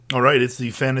All right, it's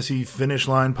the Fantasy Finish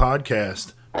Line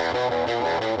podcast.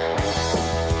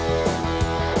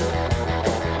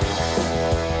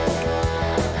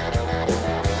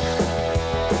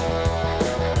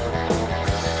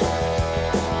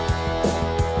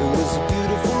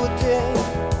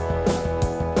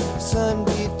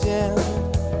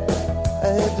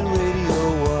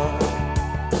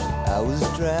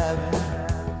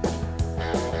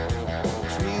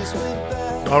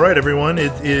 All right, everyone.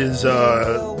 It is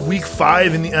week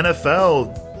 5 in the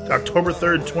NFL, October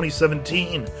 3rd,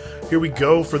 2017. Here we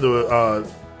go for the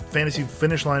Fantasy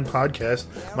Finish Line podcast.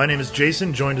 My name is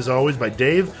Jason, joined as always by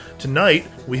Dave. Tonight,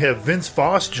 we have Vince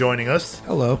Foss joining us.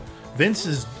 Hello. Vince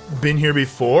has been here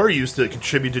before. He used to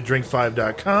contribute to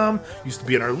drink5.com, used to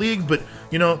be in our league, but,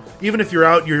 you know, even if you're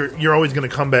out, you're always going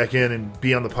to come back in and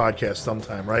be on the podcast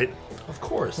sometime, right? Of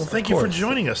course. Well, thank you for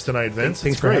joining us tonight, Vince.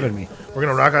 Thanks for having me. We're going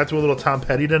to rock out to a little Tom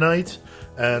Petty tonight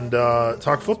and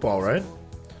talk football, right?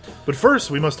 But first,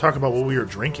 we must talk about what we are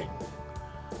drinking.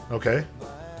 Okay?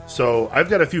 So, I've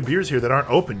got a few beers here that aren't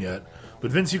open yet.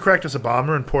 But, Vince, you cracked us a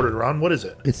bomber and poured it around. What is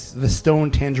it? It's the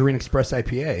Stone Tangerine Express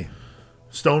IPA.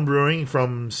 Stone Brewing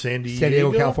from San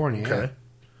Diego, California. Okay.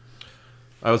 Yeah.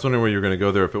 I was wondering where you were going to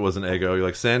go there if it wasn't Eggo. You're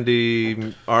like,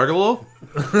 Sandy Argyle?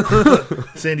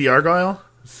 Sandy Argyle?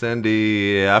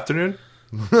 Sandy Afternoon?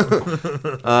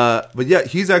 But yeah,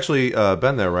 he's actually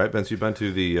been there, right? Vince, you've been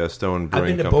to the Stone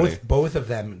Brewing I've been Company. to both of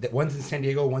them. One's in San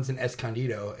Diego, one's in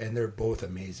Escondido, and they're both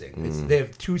amazing. They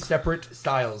have two separate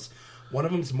styles. One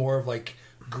of them's more of like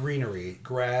greenery,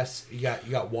 grass. You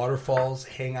got waterfalls,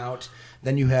 hangout.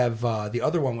 Then you have the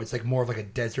other one, which is like more of like a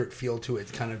desert feel to it.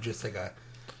 It's kind of just like a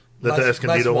That's the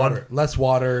Escondido one? Less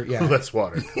water, yeah. Less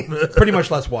water. Pretty much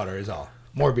less water is all.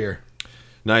 More beer.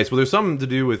 Nice. Well, there's something to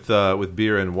do with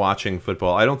beer and watching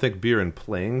football. I don't think beer and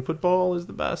playing football is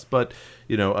the best, but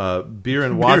you know, beer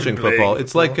and watching football.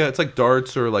 It's like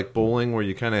darts or like bowling, where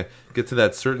you kind of get to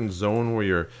that certain zone where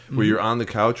you're on the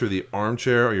couch or the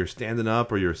armchair, or you're standing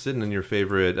up, or you're sitting in your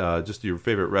favorite just your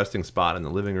favorite resting spot in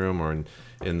the living room or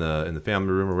in the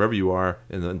family room or wherever you are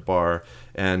in the bar,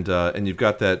 and you've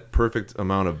got that perfect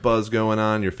amount of buzz going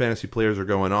on. Your fantasy players are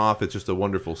going off. It's just a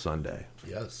wonderful Sunday.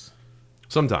 Yes.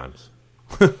 Sometimes.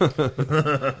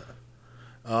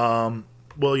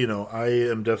 Well, you know, I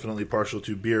am definitely partial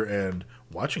to beer and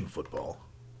watching football.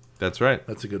 That's right.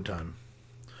 That's a good time.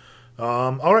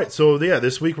 All right, so yeah,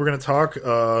 this week we're going to talk,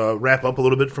 wrap up a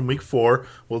little bit from week 4.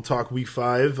 We'll talk week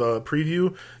 5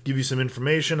 preview, give you some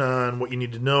information on what you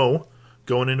need to know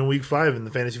going into week 5 in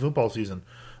the fantasy football season.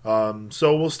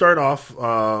 So we'll start off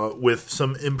with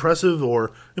some impressive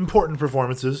or important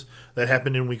performances that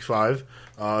happened in week 5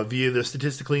 via the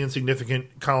statistically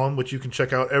insignificant column, which you can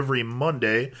check out every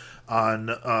Monday on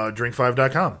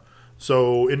drink5.com.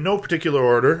 So in no particular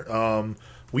order,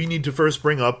 we need to first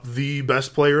bring up the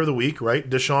best player of the week, right?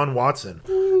 Deshaun Watson.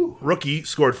 Woo. Rookie,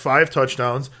 scored 5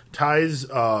 touchdowns, ties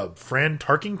Fran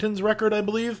Tarkington's record, I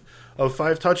believe, of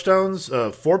 5 touchdowns,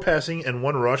 4 passing and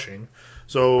 1 rushing.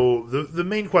 So the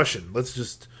main question, let's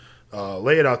just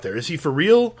lay it out there. Is he for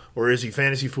real, or is he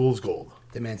fantasy fool's gold?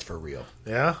 The man's for real.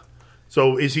 Yeah?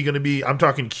 So is he going to be, I'm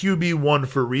talking QB1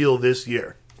 for real this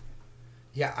year?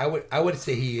 Yeah, I would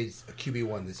say he is a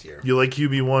QB1 this year. You like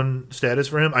QB1 status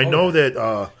for him? I know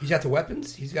that... he's got the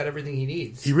weapons. He's got everything he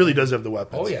needs. He really does have the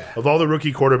weapons. Oh, yeah. Of all the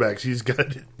rookie quarterbacks, he's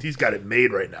got it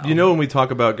made right now. You know, when we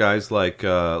talk about guys like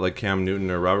Cam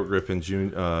Newton or Robert Griffin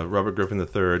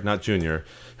III, not Jr.,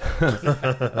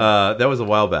 that was a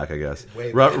while back, I guess.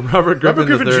 Robert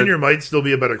Griffin Jr. might still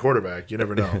be a better quarterback. You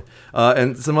never know.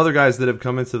 And some other guys that have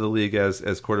come into the league as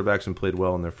quarterbacks and played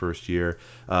well in their first year.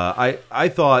 I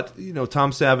thought, you know,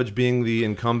 Tom Savage being the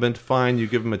incumbent, fine, you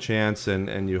give him a chance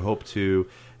and you hope to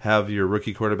have your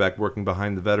rookie quarterback working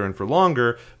behind the veteran for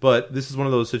longer. But this is one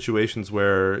of those situations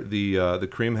where the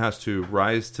cream has to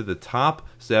rise to the top.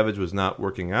 Savage was not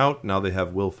working out. Now they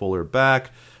have Will Fuller back.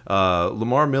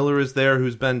 Lamar Miller is there,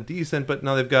 who's been decent, but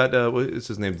now they've got what is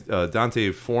his name,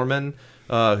 Dante Foreman,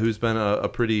 who's been a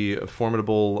pretty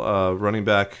formidable running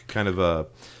back, kind of a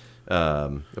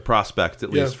prospect,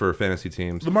 at least for fantasy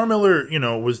teams. Lamar Miller, you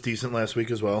know, was decent last week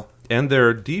as well. And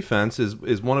their defense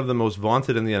is one of the most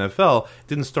vaunted in the NFL.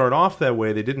 Didn't start off that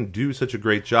way. They didn't do such a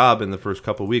great job in the first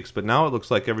couple of weeks, but now it looks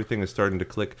like everything is starting to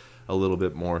click a little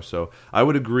bit more. So I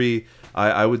would agree.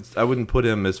 I wouldn't put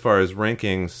him, as far as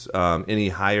rankings, any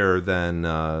higher than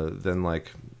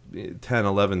like 10,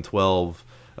 11, 12.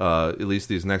 At least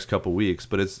these next couple weeks,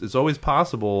 but it's always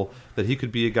possible that he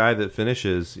could be a guy that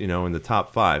finishes, you know, in the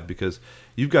top 5, because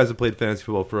You guys have played fantasy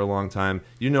football for a long time.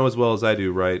 You know as well as I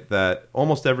do, right, that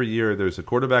almost every year there's a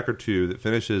quarterback or two that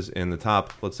finishes in the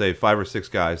top, let's say, 5 or 6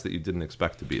 guys that you didn't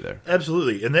expect to be there.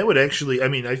 Absolutely. And that would actually, I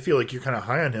mean, I feel like you're kind of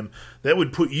high on him. That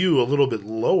would put you a little bit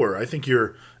lower. I think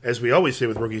you're, as we always say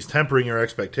with rookies, tempering your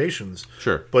expectations.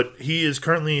 Sure. But he is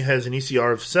currently has an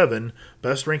ECR of 7,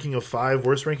 best ranking of 5,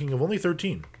 worst ranking of only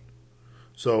 13.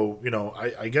 So,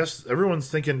 I guess everyone's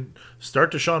thinking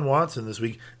start Deshaun Watson this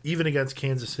week, even against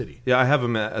Kansas City. Yeah, I have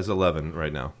him as 11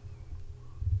 right now.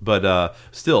 But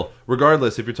still,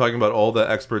 regardless, if you're talking about all the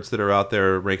experts that are out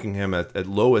there ranking him at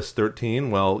lowest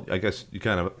 13, well, I guess you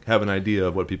kind of have an idea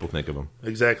of what people think of him.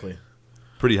 Exactly.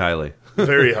 Pretty highly.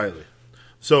 Very highly.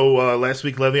 So last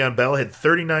week, Le'Veon Bell had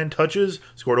 39 touches,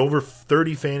 scored over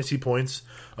 30 fantasy points.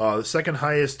 The second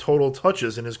highest total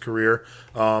touches in his career.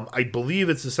 I believe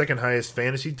it's the second highest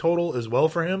fantasy total as well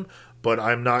for him, but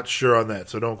I'm not sure on that,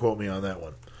 so don't quote me on that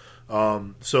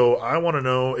one. So I want to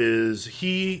know, is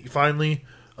he finally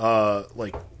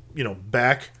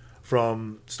back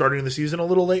from starting the season a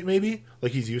little late, maybe,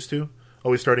 like he's used to,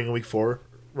 always starting in week 4,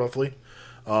 roughly?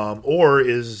 Or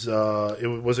was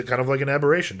it kind of like an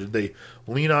aberration? Did they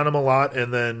lean on him a lot,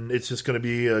 and then it's just going to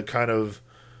be a kind of,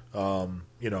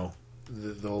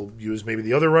 they'll use maybe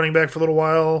the other running back for a little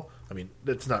while? I mean,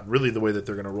 that's not really the way that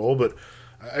they're going to roll, but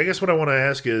I guess what I want to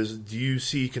ask is, do you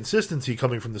see consistency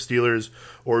coming from the Steelers,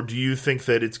 or do you think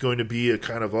that it's going to be a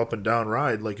kind of up and down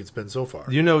ride like it's been so far?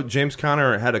 James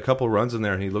Conner had a couple runs in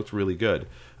there, and he looked really good.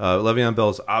 Le'Veon Bell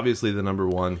is obviously the number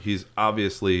one. He's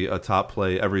obviously a top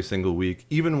play every single week,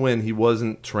 even when he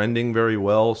wasn't trending very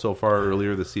well so far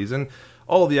earlier this season.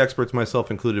 All of the experts, myself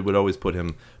included, would always put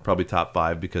him probably top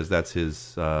 5 because that's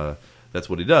his. That's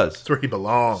what he does. That's where he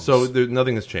belongs. So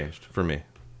nothing has changed for me.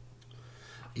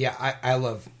 Yeah, I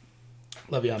love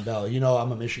Le'Veon Bell.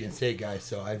 I'm a Michigan State guy,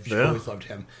 so I've always loved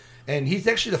him. And he's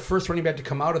actually the first running back to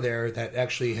come out of there that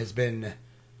actually has been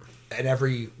an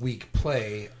every week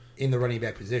play in the running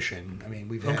back position. I mean,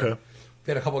 we've had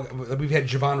a couple. We've had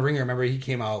Javon Ringer. Remember, he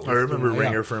came out. I remember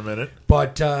Ringer for a minute.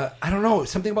 But I don't know,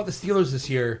 something about the Steelers this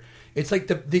year. It's like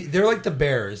they're like the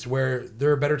Bears, where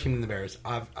they're a better team than the Bears.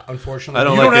 Unfortunately,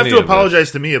 you don't have to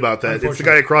apologize to me about that. It's the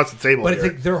guy across the table. But it's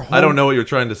like they're home. I don't know what you're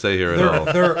trying to say here at all.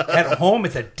 They're at home.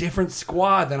 It's a different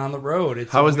squad than on the road.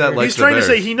 How is that like? He's trying to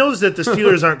say he knows that the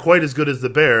Steelers aren't quite as good as the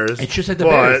Bears. It's just like the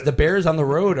Bears. The Bears on the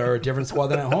road are a different squad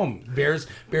than at home. Bears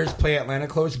play Atlanta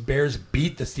close. Bears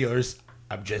beat the Steelers.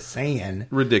 I'm just saying.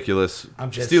 Ridiculous.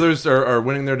 Steelers are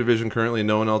winning their division currently.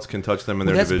 No one else can touch them in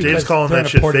their division. Dave's calling that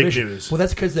shit fake news. Well,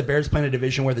 that's because the Bears play in a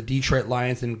division where the Detroit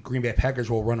Lions and Green Bay Packers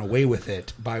will run away with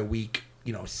it by week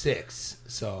 6.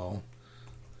 So,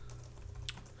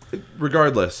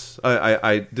 regardless,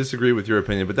 I disagree with your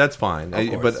opinion, but that's fine.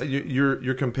 But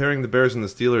you're comparing the Bears and the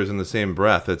Steelers in the same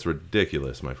breath. That's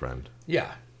ridiculous, my friend.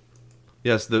 Yeah.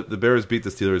 Yes, the Bears beat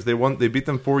the Steelers. They beat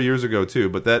them 4 years ago too,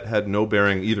 but that had no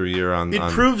bearing either year on. It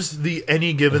proves the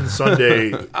any given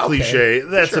Sunday cliche.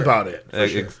 That's about it.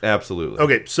 Sure. Absolutely.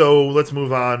 Okay, so let's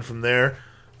move on from there.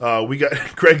 We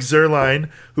got Greg Zuerlein,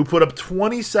 who put up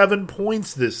 27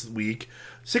 points this week.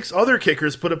 6 other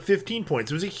kickers put up 15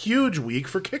 points. It was a huge week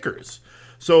for kickers.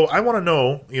 So I want to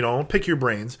know, pick your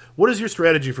brains. What is your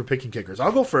strategy for picking kickers?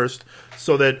 I'll go first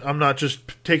so that I'm not just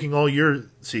taking all your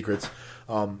secrets.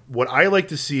 What I like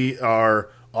to see are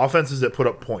offenses that put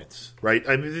up points, right?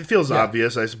 I mean, it feels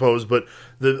obvious, I suppose, but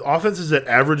the offenses that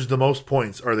average the most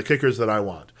points are the kickers that I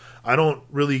want. I don't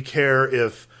really care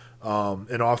if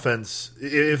an offense,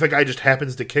 if a guy just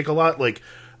happens to kick a lot. Like,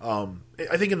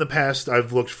 I think in the past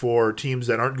I've looked for teams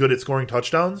that aren't good at scoring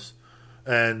touchdowns,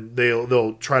 and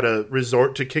they'll try to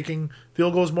resort to kicking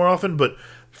field goals more often, but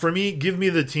for me, give me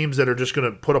the teams that are just going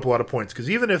to put up a lot of points. Because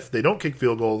even if they don't kick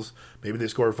field goals, maybe they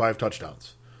score 5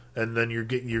 touchdowns. And then your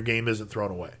game isn't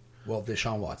thrown away. Well,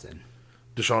 Deshaun Watson.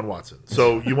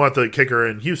 So you want the kicker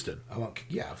in Houston?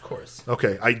 Yeah, of course.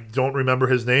 Okay. I don't remember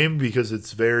his name because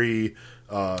it's very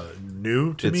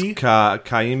new to me. It's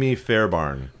Kaimi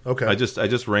Fairbarn. Okay. I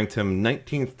just ranked him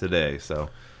 19th today, so...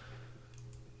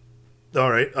 All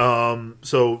right.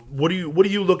 So what do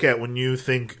you look at when you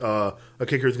think a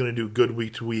kicker is going to do good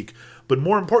week to week? But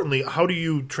more importantly, how do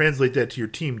you translate that to your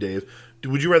team, Dave?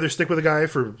 Would you rather stick with a guy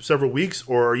for several weeks,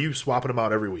 or are you swapping him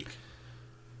out every week?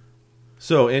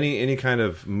 So any kind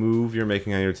of move you're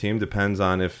making on your team depends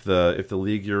on if the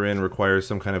league you're in requires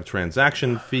some kind of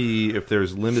transaction fee, if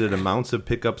there's limited amounts of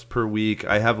pickups per week.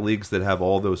 I have leagues that have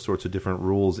all those sorts of different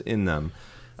rules in them.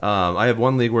 I have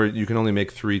one league where you can only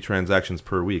make 3 transactions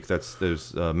per week.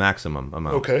 There's a maximum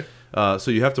amount. Okay. So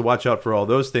you have to watch out for all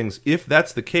those things. If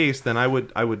that's the case, then I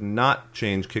would not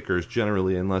change kickers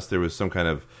generally unless there was some kind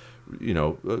of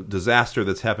disaster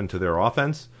that's happened to their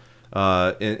offense.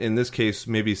 In this case,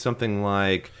 maybe something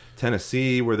like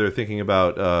Tennessee, where they're thinking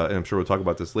about, and I'm sure we'll talk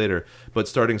about this later, but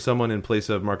starting someone in place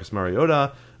of Marcus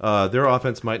Mariota, their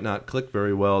offense might not click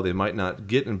very well. They might not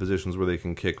get in positions where they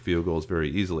can kick field goals very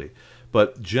easily.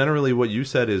 But generally what you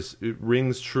said it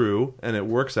rings true, and it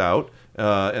works out.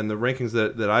 And the rankings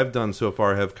that I've done so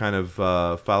far have kind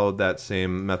of followed that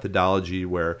same methodology,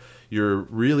 where you're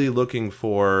really looking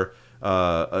for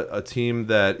a team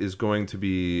that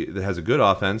has a good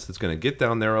offense, that's going to get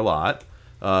down there a lot.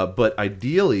 But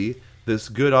ideally, this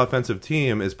good offensive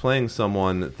team is playing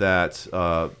someone that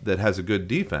has a good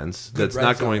defense that's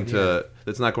not going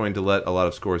to let a lot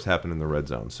of scores happen in the red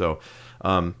zone. So,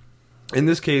 in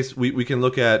this case, we can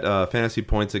look at fantasy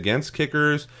points against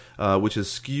kickers, which is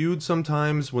skewed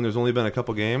sometimes when there's only been a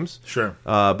couple games. Sure.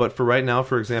 But for right now,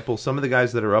 for example, some of the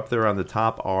guys that are up there on the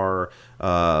top are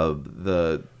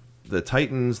the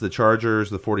Titans, the Chargers,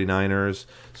 the 49ers.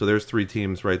 So there's three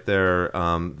teams right there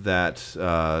that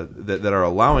are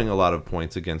allowing a lot of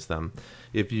points against them.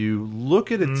 If you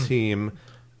look at a team...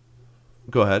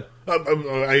 Go ahead.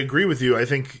 I agree with you. I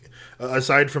think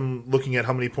aside from looking at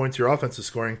how many points your offense is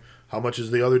scoring, how much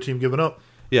is the other team giving up?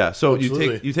 Yeah, so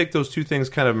Absolutely. you take those two things,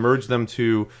 kind of merge them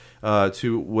to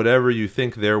whatever you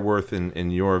think they're worth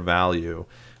in your value.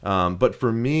 But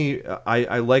for me,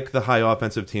 I like the high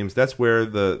offensive teams. That's where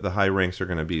the high ranks are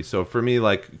going to be. So for me,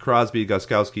 like Crosby,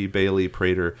 Gostkowski, Bailey,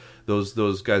 Prater,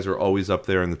 those guys are always up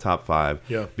there in the top 5.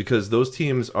 Yeah. Because those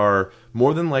teams are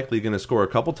more than likely going to score a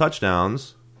couple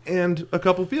touchdowns and a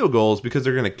couple field goals, because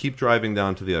they're going to keep driving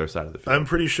down to the other side of the field. I'm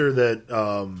pretty sure that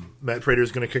Matt Prater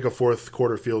is going to kick a fourth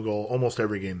quarter field goal almost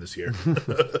every game this year.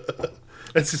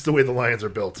 That's just the way the Lions are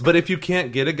built. But if you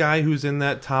can't get a guy who's in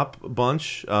that top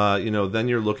bunch, then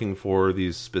you're looking for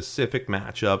these specific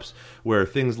matchups where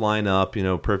things line up,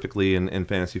 perfectly in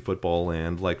fantasy football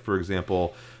land. Like, for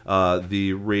example,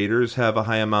 the Raiders have a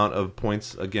high amount of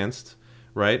points against.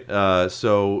 Right,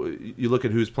 so you look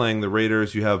at who's playing the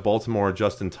Raiders. You have Baltimore,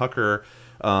 Justin Tucker.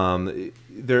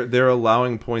 They're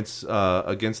allowing points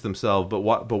against themselves, but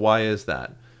why is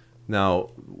that?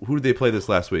 Now, who did they play this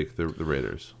last week? The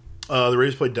Raiders. The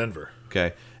Raiders played Denver.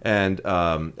 Okay, and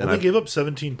they gave up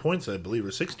 17 points, I believe,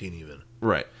 or 16 even.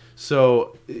 Right.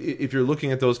 So if you're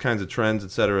looking at those kinds of trends, et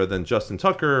cetera, then Justin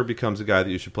Tucker becomes a guy that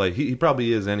you should play. He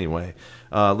probably is anyway.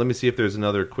 Let me see if there's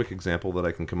another quick example that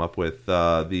I can come up with.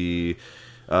 The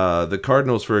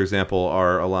Cardinals, for example,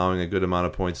 are allowing a good amount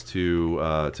of points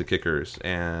to kickers,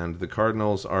 and the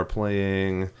Cardinals are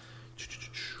playing.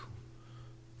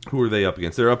 Who are they up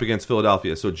against? They're up against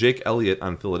Philadelphia. So Jake Elliott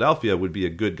on Philadelphia would be a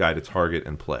good guy to target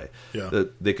and play. Yeah.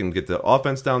 They can get the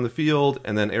offense down the field,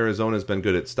 and then Arizona's been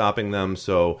good at stopping them.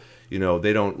 So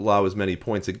they don't allow as many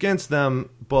points against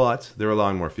them, but they're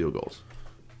allowing more field goals.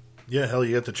 Yeah, hell,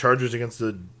 you got the Chargers against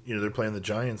they're playing the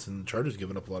Giants, and the Chargers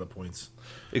giving up a lot of points.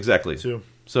 Exactly. Too.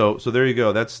 So there you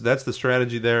go. That's the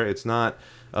strategy there. It's not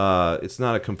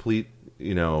a complete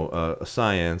a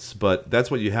science, but that's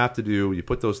what you have to do. You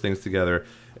put those things together,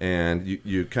 and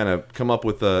you kind of come up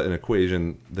with an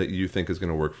equation that you think is going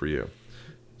to work for you.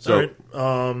 So,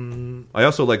 all right. I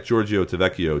also like Giorgio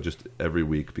Tavecchio just every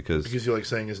week because you like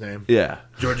saying his name. Yeah,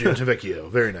 Giorgio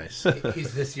Tavecchio, very nice.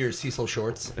 He's this year's Cecil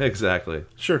Shorts. Exactly.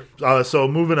 Sure. So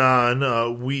moving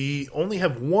on, we only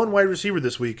have one wide receiver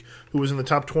this week who was in the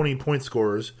top 20 point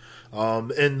scorers,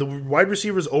 and the wide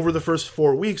receivers over the first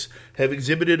 4 weeks have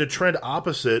exhibited a trend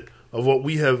opposite of what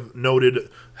we have noted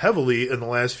heavily in the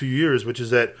last few years, which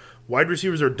is that wide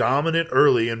receivers are dominant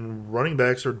early and running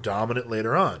backs are dominant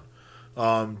later on.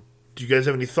 Do you guys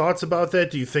have any thoughts about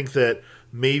that? Do you think that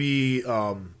maybe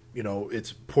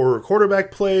it's poorer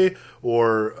quarterback play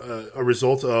or a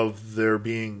result of there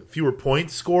being fewer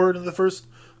points scored in the first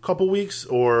couple weeks?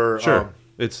 Or sure,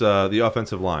 it's the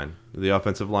offensive line. The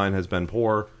offensive line has been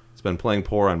poor. It's been playing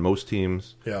poor on most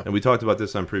teams. Yeah. And we talked about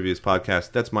this on previous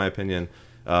podcasts. That's my opinion.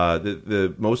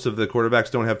 The most of the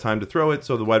quarterbacks don't have time to throw it,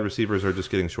 so the wide receivers are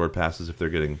just getting short passes if they're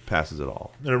getting passes at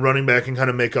all. And a running back can kind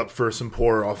of make up for some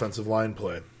poor offensive line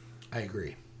play. I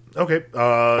agree. Okay,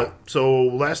 so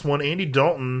last one, Andy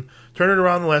Dalton turned it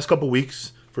around the last couple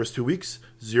weeks. First 2 weeks,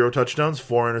 0 touchdowns,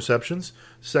 4 interceptions.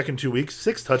 Second 2 weeks,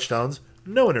 6 touchdowns,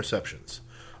 no interceptions.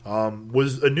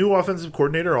 Was a new offensive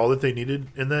coordinator all that they needed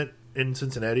in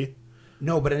Cincinnati?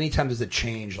 No, but anytime there's a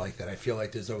change like that, I feel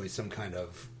like there's always some kind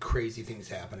of crazy things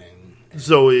happening.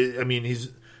 So, I mean,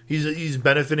 he's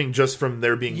benefiting just from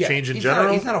there being change in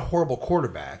general? He's not a horrible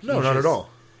quarterback. No, not at all.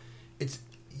 He's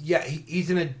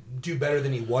going to do better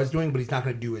than he was doing, but he's not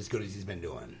going to do as good as he's been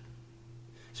doing.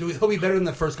 So he'll be better than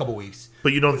the first couple weeks.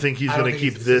 But you don't think he's going to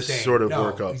keep this sort of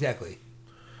work up? Exactly.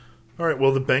 All right,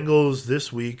 well, the Bengals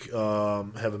this week have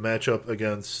a matchup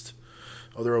against...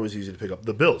 Oh, they're always easy to pick up.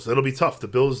 The Bills. That'll be tough. The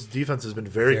Bills' defense has been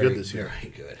very good this year.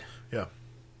 Very good. Yeah.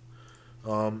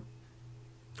 All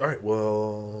right,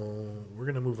 well, we're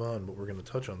going to move on, but we're going to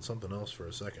touch on something else for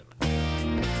a second.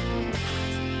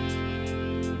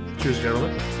 Cheers,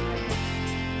 gentlemen.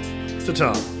 To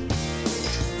Tom.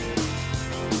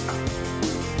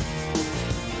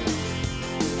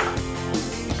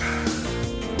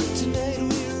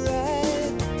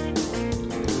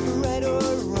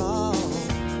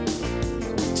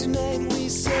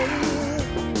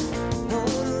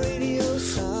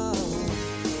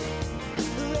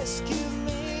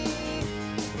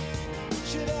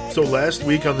 So last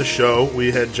week on the show,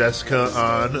 we had Jessica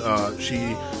on. She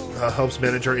helps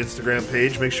manage our Instagram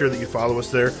page. Make sure that you follow us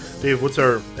there. Dave, what's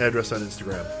our address on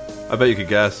Instagram? I bet you could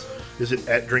guess. Is it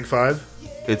at Drink5?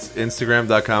 It's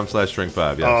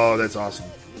Instagram.com/Drink5, yes. Oh, that's awesome.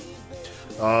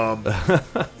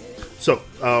 So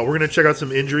we're going to check out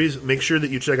some injuries. Make sure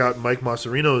that you check out Mike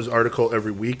Masserino's article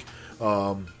every week.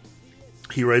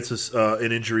 He writes us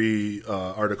an injury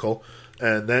article.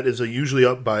 And that is usually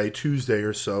up by Tuesday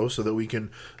or so that we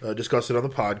can discuss it on the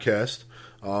podcast.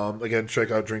 Again, check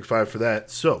out Drink5 for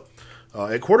that. So,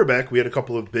 at quarterback, we had a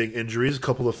couple of big injuries, a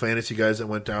couple of fantasy guys that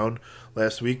went down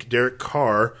last week. Derek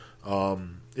Carr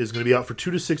is going to be out for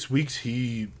 2 to 6 weeks.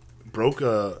 He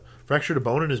fractured a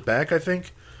bone in his back, I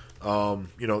think.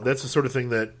 That's the sort of thing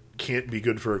that can't be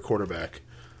good for a quarterback.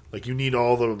 Like, you need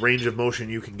all the range of motion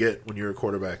you can get when you're a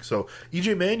quarterback. So,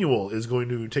 E.J. Manuel is going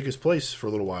to take his place for a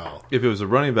little while. If it was a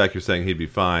running back, you're saying he'd be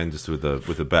fine just with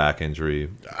a back injury.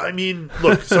 I mean,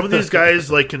 look, some of these guys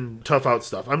can tough out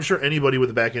stuff. I'm sure anybody with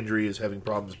a back injury is having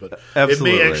problems, but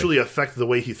Absolutely. It may actually affect the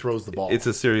way he throws the ball. It's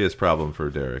a serious problem for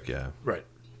Derek, yeah. Right.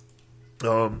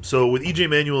 So, with E.J.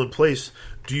 Manuel in place,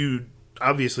 do you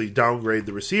obviously downgrade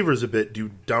the receivers a bit? Do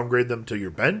you downgrade them to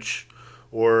your bench?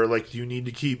 Or, do you need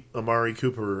to keep Amari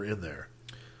Cooper in there?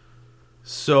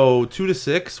 So 2 to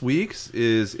 6 weeks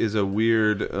is a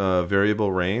weird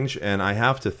variable range, and I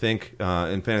have to think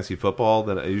in fantasy football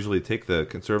that I usually take the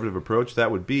conservative approach. That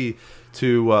would be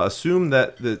to assume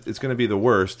that it's going to be the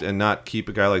worst and not keep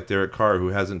a guy like Derek Carr who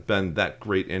hasn't been that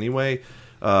great anyway.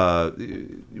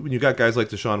 When you got guys like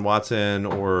Deshaun Watson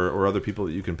or other people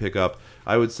that you can pick up,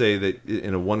 I would say that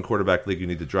in a one quarterback league you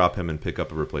need to drop him and pick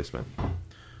up a replacement.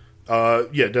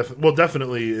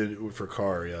 Definitely for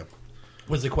Carr, yeah.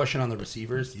 Was the question on the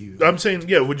receivers? I'm saying,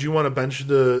 yeah, would you want to bench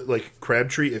the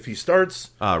Crabtree if he starts?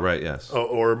 Right, yes.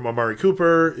 Or Amari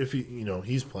Cooper if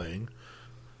he's playing.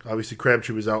 Obviously,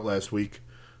 Crabtree was out last week.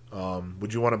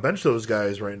 Would you want to bench those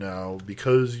guys right now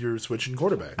because you're switching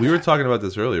quarterbacks? We were talking about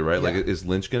this earlier, right? Yeah. Is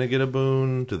Lynch going to get a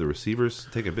boon? Do the receivers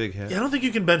take a big hit? Yeah, I don't think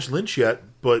you can bench Lynch yet.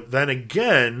 But then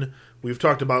again, we've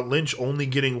talked about Lynch only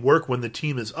getting work when the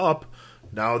team is up.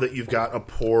 Now that you've got a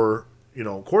poor,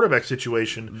 quarterback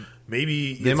situation,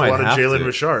 maybe it's a lot of Jalen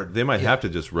Richard. They might have to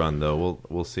just run, though.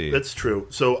 We'll see. That's true.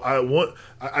 So I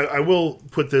will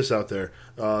put this out there.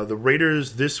 The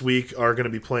Raiders this week are going to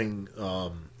be playing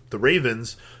the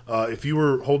Ravens. If you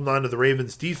were holding on to the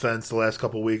Ravens defense the last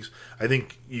couple of weeks, I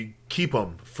think you keep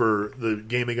them for the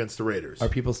game against the Raiders. Are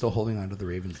people still holding on to the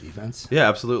Ravens defense? Yeah,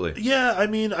 absolutely. Yeah, I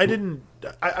mean, I didn't.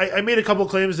 I made a couple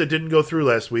claims that didn't go through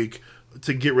last week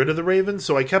to get rid of the Ravens,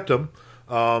 so I kept them.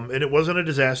 And it wasn't a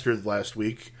disaster last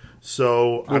week.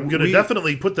 So I'm going to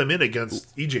definitely put them in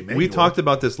against E.J. Manuel. We talked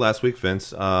about this last week,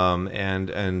 Vince. Yeah,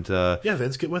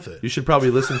 Vince, get with it. You should probably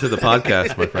listen to the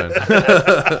podcast, my friend.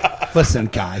 Listen,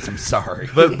 guys, I'm sorry.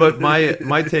 But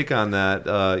my take on that,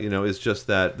 is just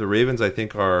that the Ravens, I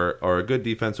think, are a good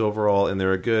defense overall, and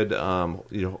they're a good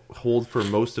hold for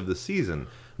most of the season.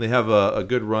 They have a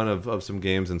good run of some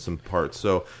games and some parts.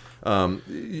 So.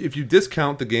 If you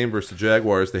discount the game versus the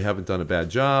Jaguars, they haven't done a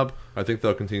bad job. I think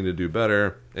they'll continue to do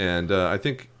better, and I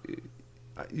think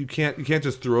you can't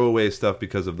just throw away stuff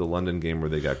because of the London game where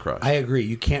they got crushed. I agree.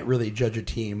 You can't really judge a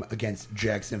team against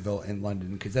Jacksonville and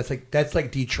London because that's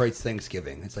like Detroit's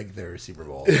Thanksgiving. It's like their Super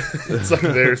Bowl. It's like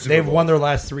their Super They've Bowl. won their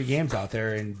last 3 games out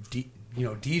there and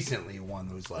decently won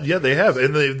those last. Yeah, they have,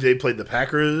 and they played the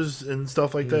Packers and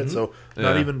stuff like that. So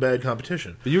not even bad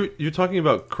competition. But you're talking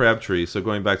about Crabtree, so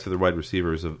going back to the wide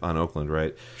receivers on Oakland,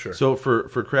 right? Sure. So for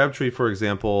Crabtree, for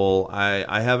example,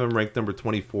 I have him ranked number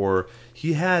 24.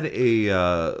 He had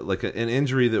an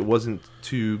injury that wasn't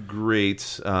too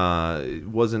great.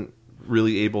 Wasn't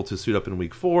really able to suit up in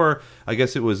week 4. I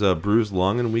guess it was a bruised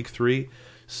lung in week 3.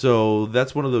 So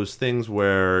that's one of those things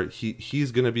where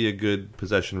he's going to be a good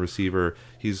possession receiver.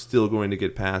 He's still going to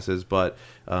get passes, but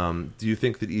do you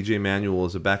think that E.J. Manuel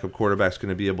as a backup quarterback is going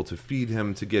to be able to feed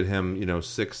him to get him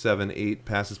 6, 7, 8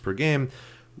 passes per game?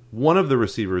 one of the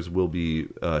receivers will be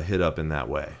hit up in that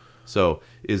way. So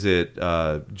is it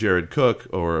Jared Cook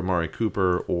or Amari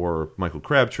Cooper or Michael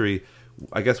Crabtree?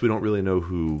 I guess we don't really know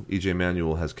who E.J.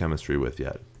 Manuel has chemistry with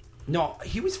yet. No,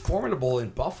 he was formidable in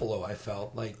Buffalo, I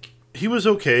felt like. He was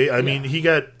okay. I mean, he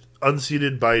got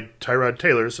unseated by Tyrod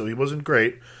Taylor, so he wasn't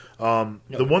great.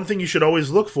 The one thing you should always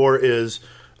look for is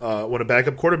when a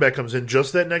backup quarterback comes in,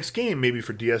 just that next game, maybe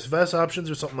for DSFS options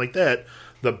or something like that,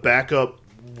 the backup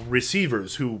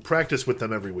receivers who practice with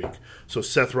them every week. So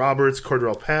Seth Roberts,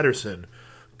 Cordell Patterson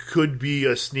could be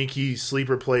a sneaky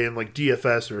sleeper play in like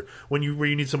DFS or where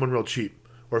you need someone real cheap,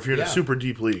 or if you're in a super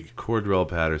deep league. Cordell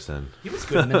Patterson. He was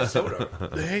good in Minnesota.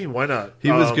 Hey, why not?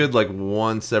 He was good like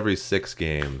once every 6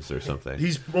 games or something.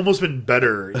 He's almost been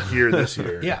better here this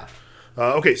year. Yeah.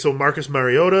 Okay, so Marcus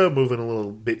Mariota, moving a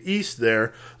little bit east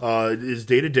there, is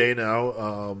day-to-day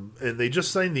now, and they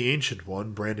just signed the ancient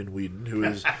one, Brandon Whedon, who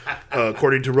is,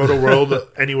 according to Roto-World,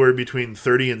 anywhere between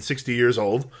 30 and 60 years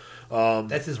old.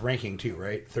 That's his ranking too,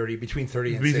 right? Between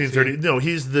 30 and 60. 30. No,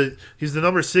 he's the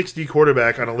number 60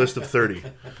 quarterback on a list of 30.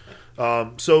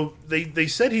 So they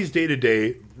said he's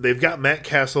day-to-day. They've got Matt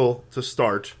Castle to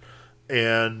start,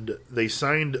 and they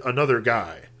signed another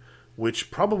guy,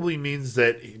 which probably means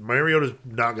that Mariota's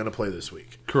not going to play this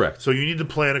week. Correct. So you need to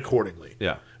plan accordingly.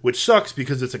 Yeah. Which sucks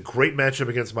because it's a great matchup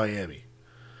against Miami.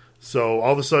 So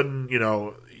all of a sudden,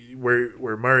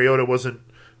 where Mariota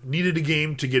needed a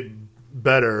game to get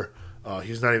better,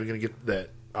 he's not even going to get that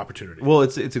opportunity. Well,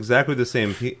 it's exactly the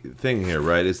same thing here,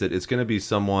 right? Is that it's going to be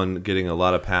someone getting a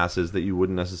lot of passes that you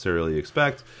wouldn't necessarily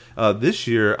expect. This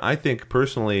year, I think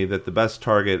personally that the best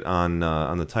target on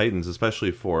the Titans,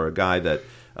 especially for a guy that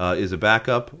is a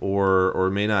backup or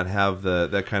may not have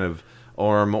that kind of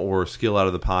arm or skill out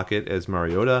of the pocket as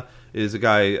Mariota, is a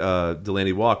guy,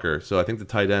 Delaney Walker. So I think the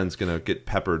tight end's going to get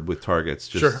peppered with targets.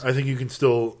 Sure, I think you can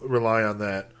still rely on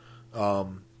that.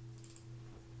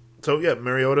 So, yeah,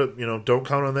 Mariota, don't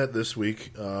count on that this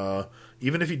week.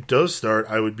 Even if he does start,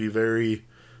 I would be very,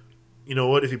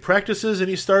 if he practices and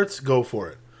he starts, go for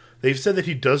it. They've said that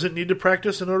he doesn't need to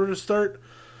practice in order to start.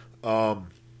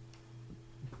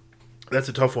 That's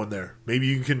a tough one there. Maybe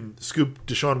you can scoop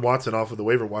Deshaun Watson off of the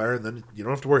waiver wire, and then you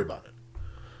don't have to worry about it.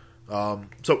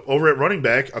 So over at running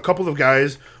back, a couple of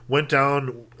guys went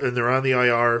down, and they're on the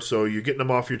IR, so you're getting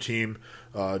them off your team.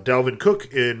 Dalvin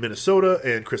Cook in Minnesota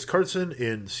and Chris Carson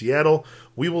in Seattle.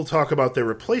 We will talk about their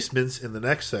replacements in the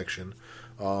next section.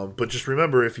 But just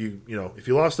remember, if you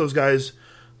lost those guys,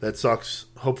 that sucks.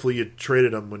 Hopefully you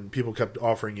traded them when people kept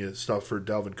offering you stuff for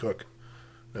Dalvin Cook.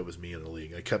 That was me in the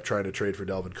league. I kept trying to trade for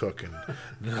Dalvin Cook, and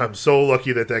I'm so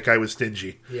lucky that guy was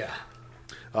stingy. Yeah.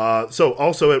 So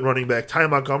also at running back, Ty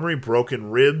Montgomery,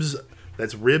 broken ribs.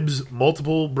 That's ribs,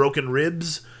 multiple broken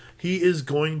ribs. He is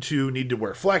going to need to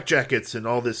wear flak jackets and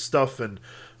all this stuff. And,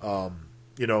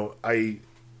 I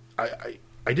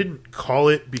didn't call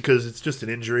it because it's just an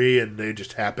injury and they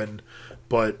just happened.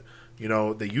 But,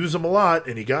 they use him a lot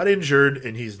and he got injured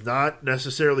and he's not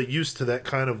necessarily used to that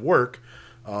kind of work.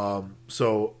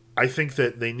 So I think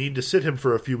that they need to sit him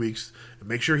for a few weeks and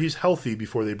make sure he's healthy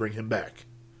before they bring him back.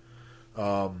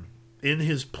 In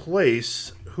his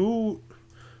place, who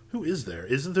is there?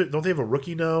 Isn't there? Don't they have a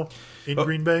rookie now in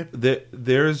Green Bay?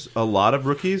 There's a lot of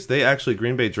rookies.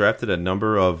 Green Bay drafted a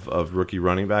number of rookie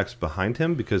running backs behind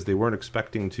him because they weren't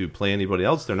expecting to play anybody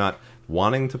else. They're not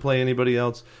wanting to play anybody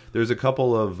else. There's a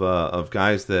couple of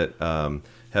guys that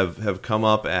have come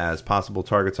up as possible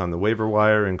targets on the waiver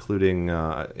wire, including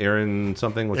Aaron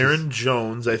something. Aaron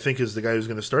Jones, I think, is the guy who's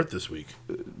going to start this week.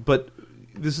 But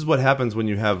this is what happens when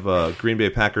you have Green Bay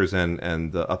Packers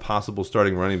and a possible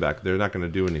starting running back. They're not going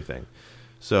to do anything.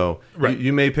 So right.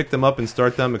 you may pick them up and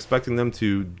start them expecting them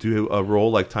to do a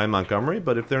role like Ty Montgomery,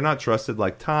 but if they're not trusted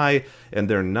like Ty, and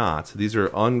they're not, these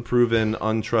are unproven,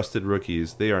 untrusted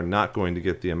rookies, they are not going to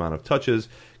get the amount of touches,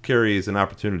 carries, and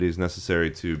opportunities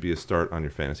necessary to be a start on your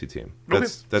fantasy team.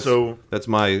 That's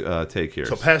my take here.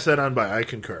 So pass that on by. I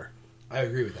concur. I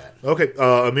agree with that. Okay,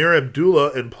 Amir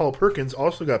Abdullah and Paul Perkins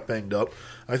also got banged up.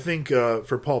 I think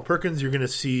for Paul Perkins, you're going to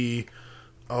see,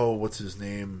 what's his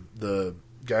name? The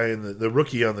guy in the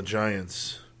rookie on the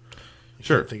Giants. I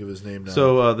can't think of his name now.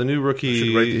 So the new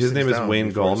rookie, his name is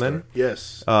Wayne Gallman.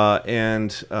 Yes,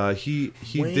 and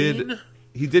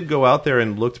he did go out there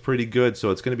and looked pretty good.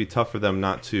 So it's going to be tough for them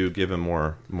not to give him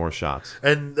more shots.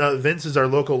 And Vince is our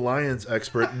local Lions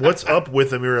expert. What's up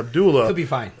with Amir Abdullah? He'll be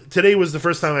fine. Today was the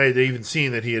first time I had even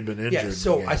seen that he had been injured. Yeah,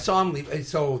 so I saw him leave.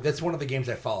 So that's one of the games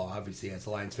I follow, obviously, as a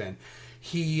Lions fan.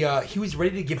 He was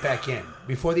ready to get back in.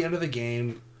 Before the end of the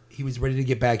game, he was ready to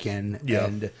get back in. Yeah.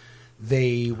 And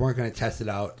they weren't going to test it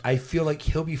out. I feel like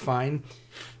he'll be fine.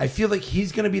 I feel like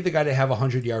he's going to be the guy to have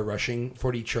 100-yard rushing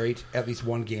for Detroit at least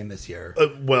one game this year.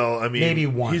 Well, I mean, maybe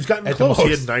one. He's gotten close. He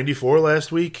had 94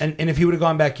 last week. And if he would have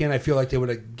gone back in, I feel like they would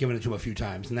have given it to him a few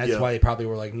times. And that's why they probably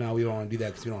were like, no, we don't want to do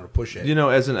that because we don't want to push it. You know,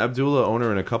 as an Abdullah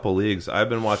owner in a couple leagues, I've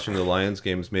been watching the Lions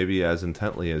games maybe as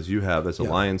intently as you have as a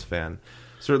Lions fan.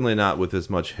 Certainly not with as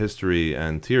much history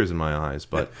and tears in my eyes,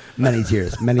 but many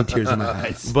tears in my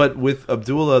eyes. But with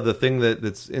Abdullah, the thing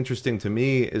that's interesting to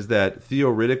me is that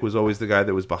Theo Riddick was always the guy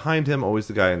that was behind him, always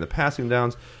the guy in the passing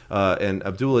downs, and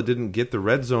Abdullah didn't get the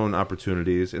red zone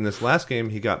opportunities. In this last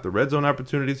game, he got the red zone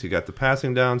opportunities, he got the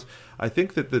passing downs. I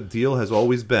think that the deal has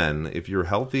always been, if you're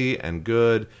healthy and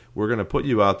good, we're going to put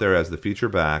you out there as the feature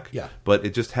back. Yeah. But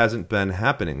it just hasn't been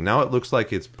happening. Now it looks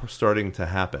like it's starting to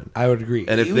happen. I would agree.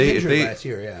 And he was injured last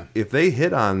year, if they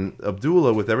hit on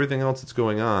Abdullah with everything else that's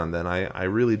going on, then I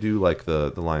really do like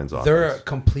the Lions offense. They're a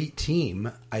complete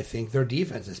team. I think their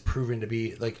defense has proven to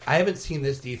be like I haven't seen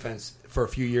this defense for a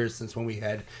few years since when we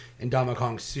had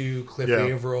Ndamukong Suh, Cliff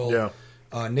Averill,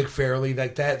 Nick Fairley,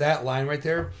 like that line right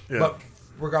there. Yeah. But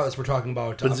regardless, we're talking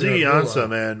about But Ziggy Ansah,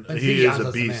 man, he is a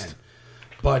beast.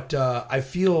 But I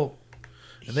feel,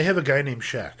 and they have a guy named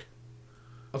Shaq.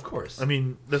 Of course. I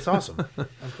mean, that's awesome.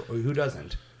 Who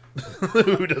doesn't?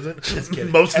 Who doesn't? Just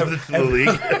kidding. Most of the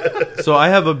league. So I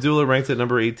have Abdullah ranked at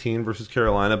number 18 versus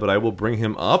Carolina, but I will bring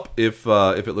him up if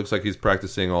it looks like he's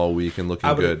practicing all week and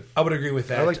looking good. I would agree with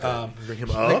that. I like that. Bring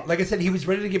him up. Like I said, he was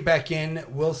ready to get back in.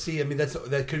 We'll see. I mean,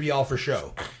 that could be all for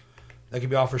show. That could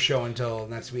be all for show until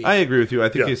next week. I agree with you. I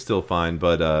think he's still fine,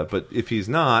 but if he's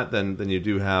not, then you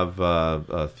do have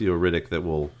Theo Riddick that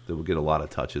will get a lot of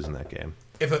touches in that game.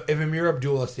 If Amir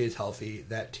Abdullah stays healthy,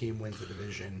 that team wins the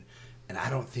division, and I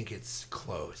don't think it's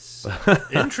close.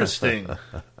 Interesting.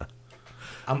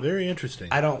 Very interesting.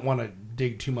 I don't want to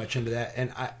dig too much into that,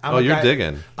 and you're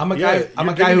digging. I'm a guy. I'm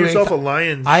a guy giving who yourself a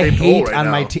lion. I hate right on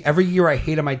now. my team every year. I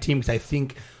hate on my team because I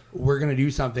think we're going to do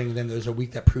something, then there's a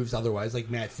week that proves otherwise, like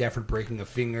Matt Stafford breaking a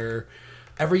finger.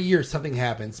 Every year something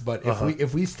happens, but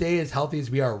if we stay as healthy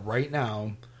as we are right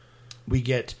now, we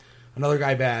get another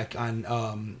guy back on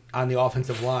the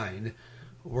offensive line.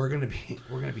 We're gonna be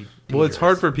dangerous. Well, it's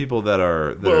hard for people that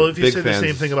are if you big say fans. the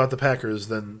same thing about the Packers,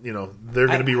 then they're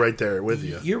going to be right there with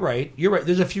you. You're right.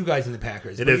 There's a few guys in the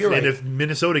Packers, And but you're right. if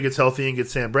Minnesota gets healthy and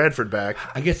gets Sam Bradford back,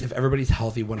 I guess if everybody's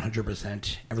healthy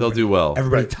 100%, they'll do well.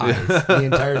 Everybody ties. The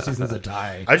entire season's a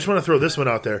tie. I just want to throw this one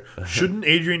out there. Shouldn't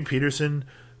Adrian Peterson?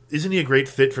 Isn't he a great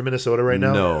fit for Minnesota right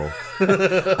now? No.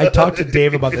 I talked to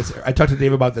Dave about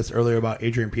this earlier about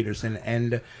Adrian Peterson,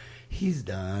 and he's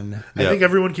done. I think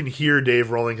everyone can hear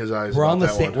Dave rolling his eyes. We're about on the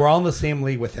that same. one. We're on the same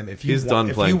league with him. If you He's done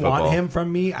if playing you want football. him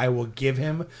from me, I will give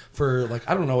him for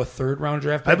I don't know, a third round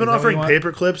draft pick. I've been Is that what offering you want?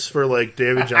 paper clips for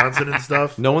David Johnson and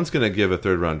stuff. No one's going to give a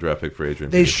third-round draft pick for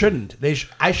Adrian They Peterson.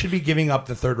 shouldn't. I should be giving up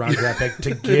the third round draft pick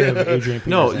to give Adrian Peterson.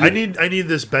 No, I need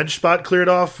this bench spot cleared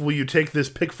off. Will you take this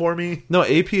pick for me? No,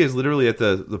 AP is literally at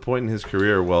the point in his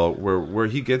career where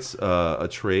he gets a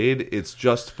trade. It's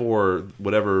just for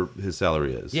whatever his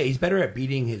salary is. Yeah, he's better at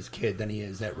beating his kid than he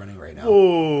is at running right now.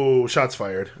 Oh, shots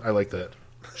fired. I like that.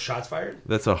 Shots fired?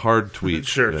 That's a hard tweet.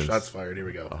 Sure, Vince. shots fired. Here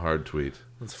we go. A hard tweet.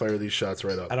 Let's fire these shots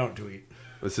right up. I don't tweet.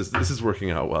 This is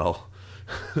working out well.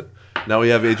 Now we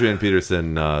have Adrian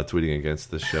Peterson tweeting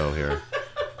against the show here.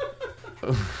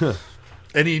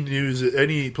 Any news,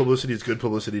 any publicity is good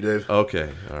publicity, Dave.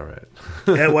 Okay, all right.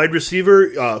 At wide receiver,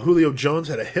 Julio Jones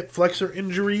had a hip flexor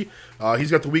injury. He's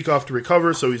got the week off to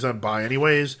recover, so he's on bye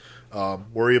anyways.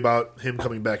 Worry about him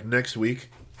coming back next week.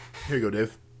 Here you go,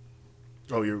 Dave.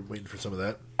 Oh, you're waiting for some of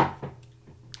that.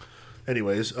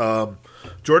 Anyways,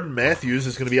 Jordan Matthews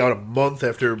is going to be out a month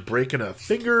after breaking a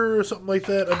finger or something like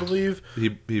that, I believe.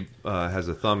 He has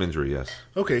a thumb injury, yes.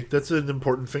 Okay, that's an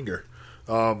important finger.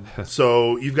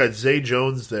 So you've got Zay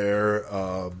Jones there,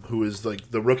 who is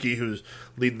like the rookie who's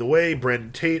leading the way.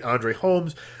 Brandon Tate, Andre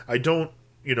Holmes. I don't,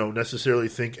 necessarily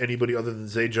think anybody other than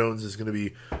Zay Jones is going to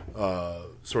be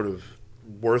sort of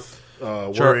worth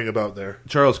worrying about there.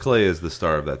 Charles Clay is the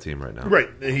star of that team right now. Right,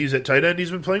 he's at tight end.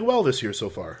 He's been playing well this year so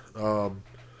far.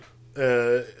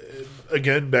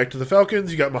 Again, back to the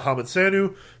Falcons. You got Mohamed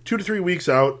Sanu, 2 to 3 weeks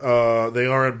out. They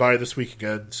are on bye this week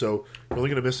again, so you're only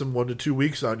going to miss him 1 to 2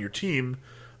 weeks on your team.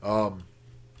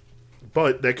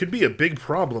 But that could be a big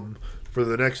problem for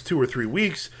the next 2 or 3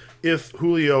 weeks if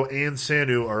Julio and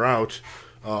Sanu are out.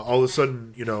 All of a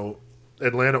sudden,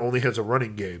 Atlanta only has a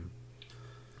running game.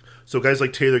 So guys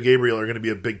like Taylor Gabriel are going to be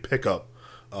a big pickup.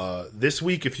 This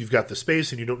week, if you've got the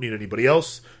space and you don't need anybody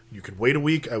else, you can wait a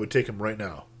week. I would take him right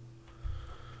now.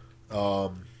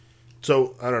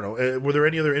 So, I don't know. Were there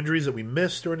any other injuries that we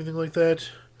missed or anything like that?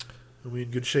 Are we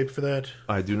in good shape for that?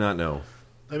 I do not know.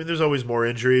 I mean, there's always more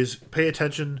injuries. Pay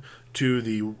attention to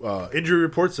the injury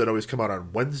reports that always come out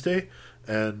on Wednesday,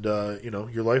 and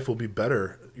your life will be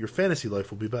better. Your fantasy life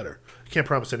will be better. I can't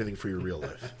promise anything for your real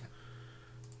life.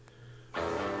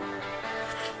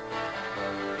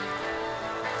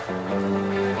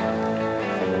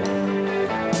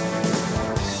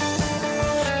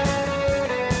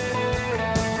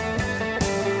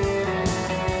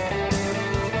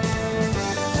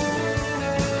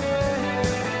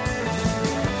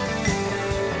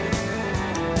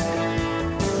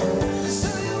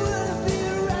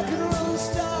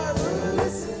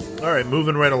 All right,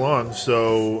 moving right along.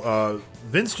 So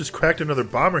Vince just cracked another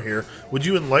bomber here. Would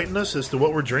you enlighten us as to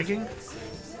what we're drinking?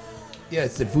 Yeah,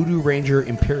 it's the Voodoo Ranger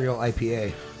Imperial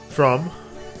IPA. From?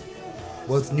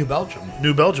 Well, it's New Belgium.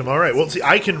 New Belgium. All right. Well, see,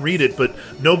 I can read it, but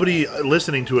nobody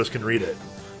listening to us can read it.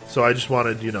 So I just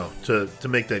wanted, to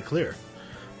make that clear.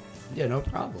 Yeah, no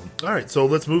problem. All right, so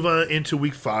let's move on into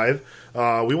week 5. We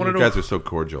want to know. You guys are so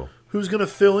cordial. Who's going to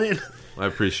fill in? I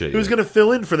appreciate Who's going to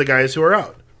fill in for the guys who are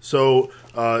out? So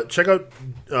check out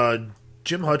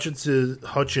Jim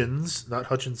Hutchins, not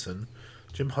Hutchinson.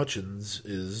 Jim Hutchins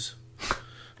is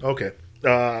okay.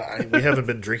 We haven't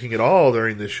been drinking at all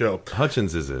during this show.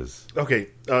 Hutchins is. Okay,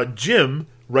 Jim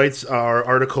writes our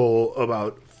article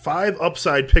about 5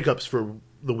 upside pickups for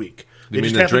the week. You It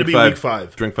mean just the happened to be week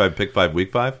 5. Drink 5, pick 5,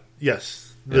 week 5?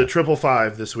 Yes. The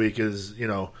 555 this week is,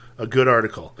 a good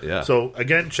article. Yeah. So,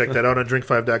 again, check that out on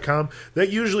drink5.com.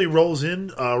 That usually rolls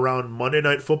in around Monday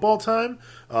Night Football time.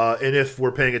 And if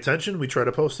we're paying attention, we try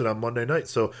to post it on Monday night.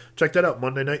 So, check that out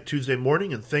Monday night, Tuesday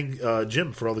morning, and thank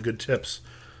Jim for all the good tips.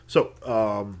 So,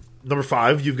 number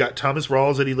 5, you've got Thomas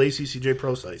Rawls, Eddie Lacy, CJ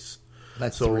Procise.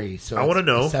 That's 3. So I want to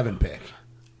know. 7 pick.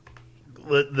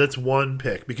 That's 1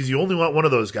 pick because you only want one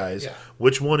of those guys. Yeah.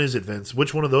 Which one is it, Vince?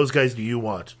 Which one of those guys do you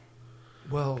want?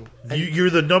 Well, You're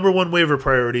the number 1 waiver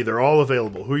priority. They're all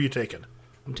available. Who are you taking?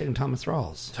 I'm taking Thomas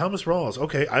Rawls. Thomas Rawls.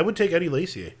 Okay, I would take Eddie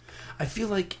Lacy. I feel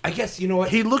like, I guess, you know what?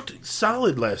 He looked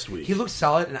solid last week. He looked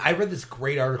solid, and I read this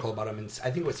great article about him, and I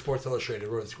think it was Sports Illustrated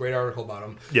wrote this great article about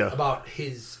him. Yeah. About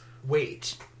his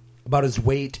weight. About his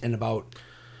weight and about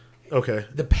Okay.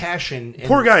 the passion. And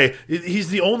Poor guy. He's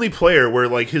the only player where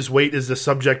his weight is the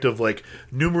subject of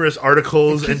numerous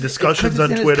articles and discussions on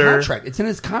Twitter. It's in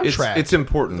his contract. It's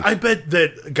important. I bet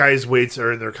that guys' weights are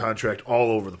in their contract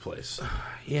all over the place.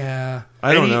 Yeah.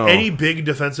 I don't know. Any big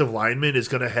defensive lineman is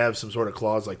going to have some sort of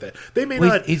clause like that. They may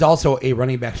not. He's also a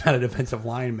running back, not a defensive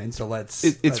lineman. So let's.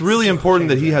 It's really important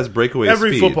that he has breakaway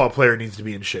Every speed. football player needs to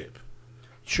be in shape.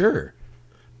 Sure.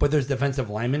 But there's defensive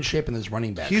lineman shape and there's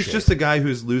running back He's shape. just a guy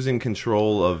who's losing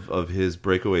control of his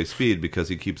breakaway speed because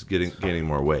he keeps gaining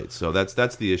more weight. So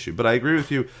that's the issue. But I agree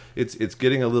with you. It's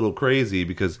getting a little crazy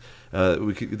because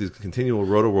these continual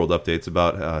Roto-World updates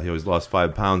about he always lost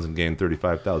 5 pounds and gained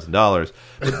 $35,000.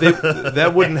 But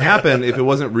that wouldn't happen if it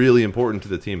wasn't really important to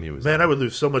the team he was on. Man, I would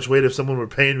lose so much weight if someone were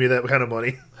paying me that kind of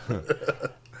money.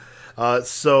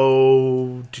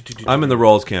 So I'm in the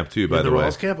Rawls camp too, by the way.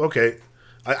 Rawls camp? Okay.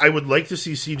 I would like to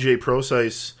see CJ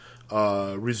Procise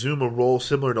resume a role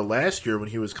similar to last year when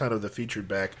he was kind of the featured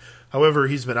back. However,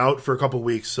 he's been out for a couple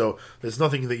weeks, so there's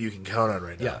nothing that you can count on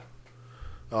right now.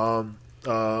 Yeah.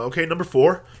 Okay, number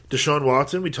 4, Deshaun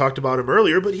Watson. We talked about him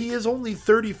earlier, but he is only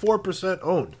 34%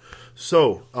 owned.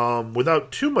 So,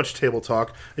 without too much table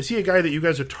talk, I see a guy that you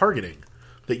guys are targeting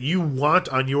that you want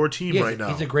on your team right now.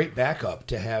 He's a great backup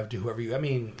to have to whoever you. I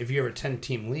mean, if you have a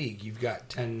 10-team league, you've got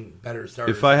 10 better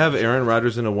starters. If I have Aaron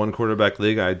Rodgers in a 1-quarterback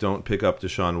league, I don't pick up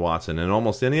Deshaun Watson. In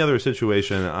almost any other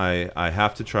situation, I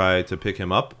have to try to pick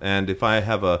him up. And if I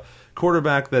have a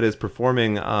quarterback that is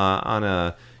performing on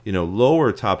a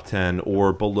lower top 10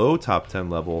 or below top 10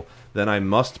 level, then I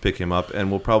must pick him up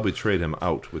and will probably trade him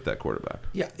out with that quarterback.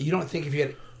 Yeah, you don't think if you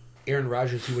had Aaron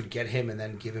Rodgers, you would get him and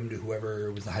then give him to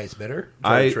whoever was the highest bidder?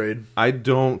 Trade. I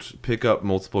don't pick up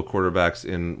multiple quarterbacks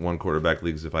in 1-quarterback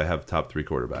leagues if I have top 3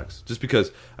 quarterbacks. Just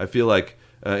because I feel like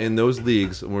in those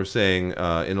leagues, and we're saying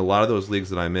in a lot of those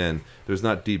leagues that I'm in, there's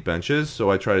not deep benches,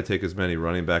 so I try to take as many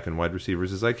running back and wide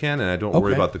receivers as I can, and I don't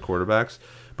worry about the quarterbacks.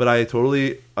 But I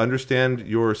totally understand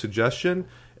your suggestion.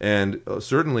 And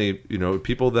certainly,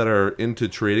 people that are into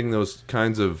trading those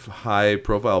kinds of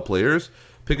high-profile players,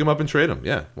 pick them up and trade them.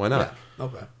 Yeah, why not? Yeah.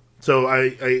 Okay. So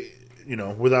I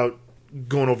without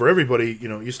going over everybody,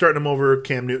 you starting them over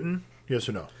Cam Newton? Yes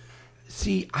or no?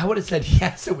 See, I would have said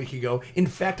yes a week ago. In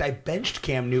fact, I benched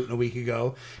Cam Newton a week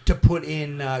ago to put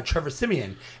in Trevor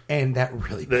Siemian, and that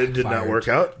really That did not work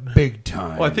out? big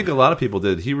time. Well, I think a lot of people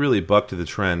did. He really bucked the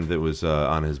trend that was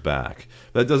on his back.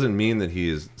 That doesn't mean that he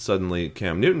is suddenly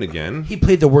Cam Newton again. He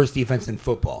played the worst defense in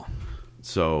football.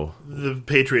 So The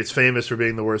Patriots famous for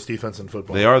being the worst defense in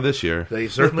football. they are this year. They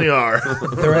certainly are.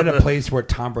 They're at a place where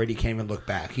Tom Brady can't even look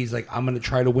back. He's like, I'm going to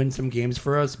try to win some games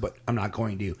for us, but I'm not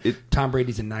going to. Tom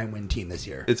Brady's a 9-win team this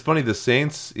year. It's funny. The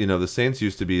Saints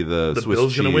used to be the Swiss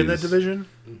Bills cheese. going to win that division?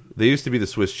 They used to be the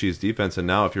Swiss cheese defense, and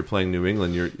now if you're playing New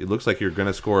England, it looks like you're going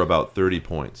to score about 30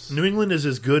 points. New England is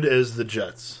as good as the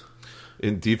Jets.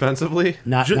 In defensively?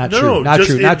 Not Just true.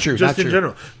 in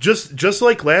general. Just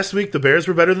like last week, the Bears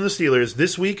were better than the Steelers.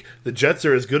 This week, the Jets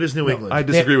are as good as New England. I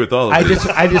disagree with all of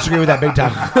that. I disagree with that big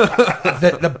time.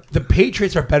 The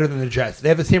Patriots are better than the Jets. They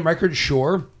have the same record,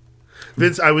 sure.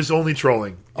 Vince, I was only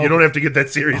trolling. You don't have to get that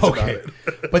serious about it.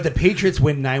 But the Patriots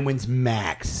win 9 wins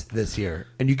max this year,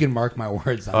 and you can mark my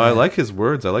words on that. I like his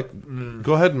words. Go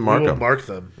ahead and mark We'll them. mark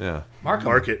them. Yeah.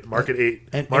 Mark it 8.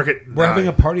 And mark it 9. We're having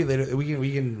a party later.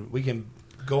 We can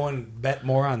go and bet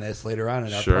more on this later on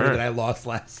in our party that I lost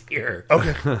last year.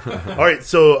 Okay. All right.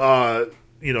 So,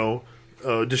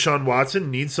 Deshaun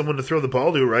Watson needs someone to throw the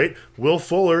ball to, right? Will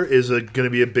Fuller is going to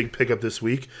be a big pickup this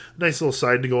week. Nice little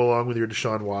side to go along with your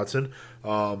Deshaun Watson.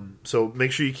 So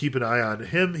make sure you keep an eye on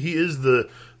him. He is the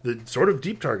sort of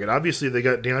deep target. Obviously, they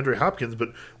got DeAndre Hopkins, but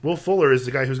Will Fuller is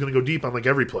the guy who's going to go deep on like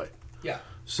every play. Yeah.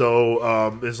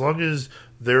 So as long as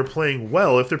they're playing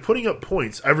well, if they're putting up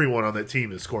points, everyone on that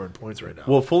team is scoring points right now.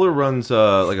 Well, Fuller runs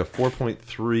like a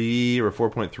 4.3 or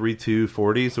 4.32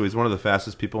 40, so he's one of the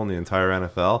fastest people in the entire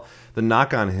NFL. The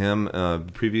knock on him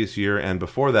the previous year and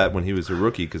before that when he was a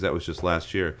rookie, because that was just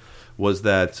last year, was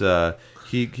that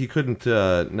he couldn't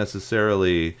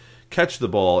necessarily catch the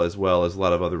ball as well as a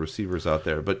lot of other receivers out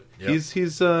there. But he needs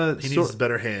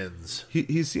better hands.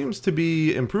 He seems to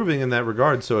be improving in that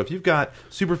regard. So if you've got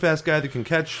super fast guy that can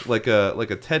catch like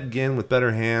a Ted Ginn with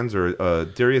better hands or a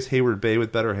Darius Hayward-Bay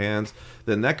with better hands,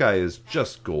 then that guy is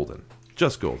just golden.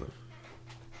 Just golden.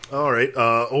 All right.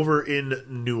 Over in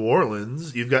New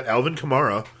Orleans, you've got Alvin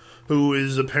Kamara, who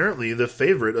is apparently the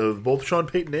favorite of both Sean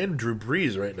Payton and Drew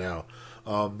Brees right now.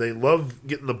 They love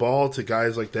getting the ball to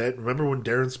guys like that. Remember when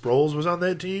Darren Sproles was on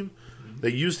that team? They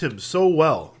used him so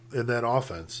well in that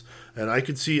offense. And I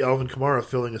could see Alvin Kamara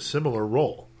filling a similar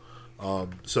role.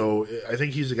 So I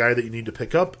think he's a guy that you need to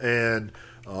pick up, and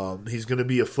he's going to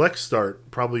be a flex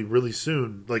start probably really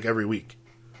soon, like every week.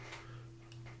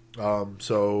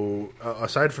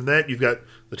 Aside from that, you've got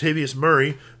Latavius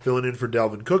Murray filling in for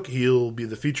Dalvin Cook. He'll be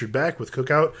the featured back with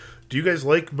Cook out. Do you guys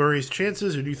like Murray's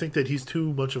chances, or do you think that he's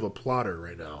too much of a plotter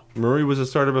right now? Murray was a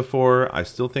starter before. I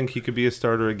still think he could be a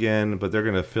starter again, but they're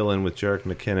going to fill in with Jerick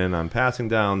McKinnon on passing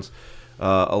downs.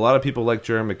 A lot of people like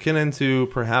Jerick McKinnon to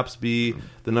perhaps be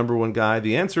the number one guy.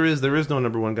 The answer is there is no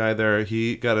number one guy there.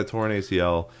 He got a torn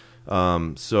ACL,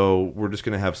 so we're just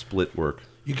going to have split work.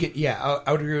 You can, I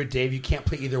would agree with Dave. You can't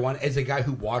play either one. As a guy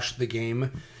who watched the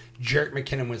game, Jerick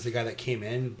McKinnon was the guy that came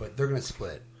in, but they're going to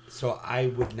split. So I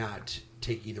would not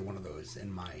take either one of those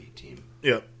in my team.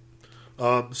 Yeah.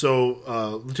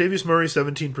 Latavius Murray,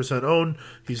 17% owned.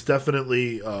 He's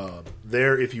definitely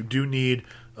there if you do need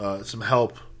some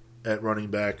help at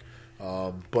running back.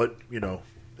 But,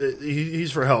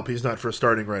 he's for help. He's not for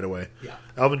starting right away. Yeah.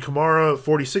 Alvin Kamara,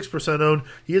 46% owned.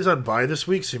 He is on bye this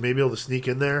week, so you may be able to sneak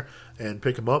in there and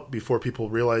pick him up before people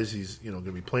realize he's going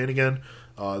to be playing again.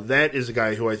 That is a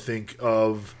guy who I think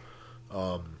of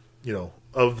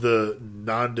the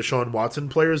non-Deshaun Watson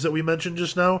players that we mentioned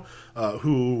just now,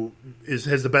 who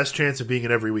has the best chance of being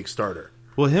an every week starter.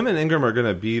 Well, him and Ingram are going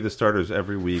to be the starters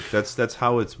every week. That's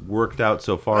how it's worked out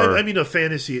so far. I mean, a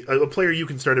player you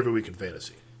can start every week in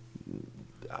fantasy.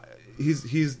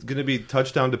 He's going to be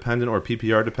touchdown dependent or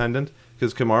PPR dependent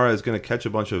because Kamara is going to catch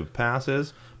a bunch of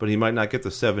passes, but he might not get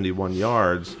the 71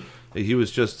 yards. He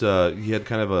was just he had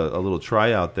kind of a little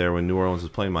tryout there when New Orleans was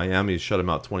playing Miami. He shut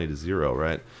him out 20-0,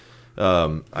 right?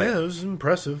 It was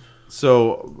impressive.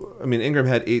 So, I mean, Ingram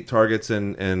had 8 targets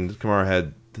and Kamara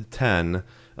had 10.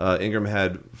 Ingram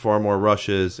had far more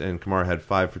rushes and Kamara had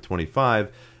 5 for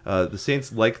 25. The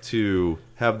Saints like to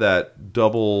have that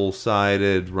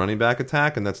double-sided running back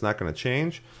attack, and that's not going to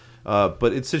change.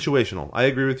 But it's situational. I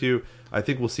agree with you. I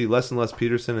think we'll see less and less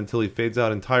Peterson until he fades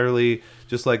out entirely,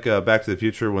 just like Back to the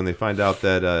Future when they find out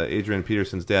that Adrian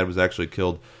Peterson's dad was actually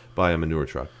killed by a manure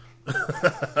truck.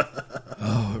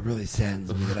 Oh, it really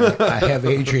saddens me that I have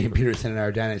Adrian Peterson in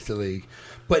our Dynasty League.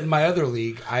 But in my other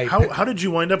league, How did you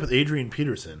wind up with Adrian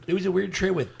Peterson? It was a weird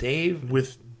trade with Dave.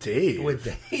 With Dave.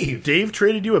 With Dave. Dave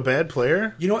traded you a bad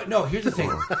player? You know what? No, here's the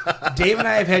thing. Dave and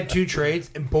I have had 2 trades,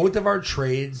 and both of our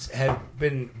trades have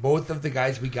been, both of the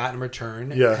guys we got in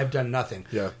return have done nothing.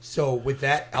 Yeah. So with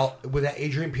that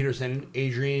Adrian Peterson,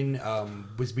 Adrian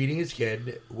was beating his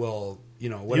kid. Well,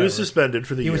 whatever. He was suspended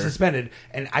for the year. He was suspended,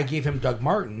 and I gave him Doug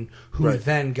Martin, who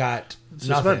then got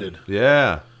suspended. Nothing.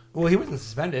 Yeah. Well, he wasn't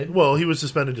suspended. Well, he was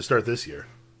suspended to start this year.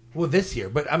 Well, this year,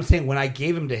 but I'm saying when I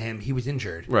gave him to him, he was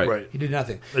injured. Right. He did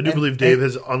nothing. I do believe Dave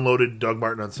has unloaded Doug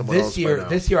Martin on someone else by now.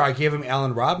 This year, I gave him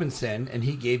Allen Robinson, and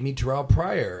he gave me Terrell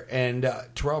Pryor, and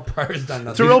Terrell Pryor's done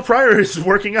nothing. Terrell Pryor is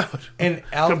working out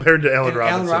compared to Allen Robinson.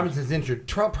 Allen Robinson's injured.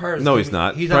 Terrell Pryor's he's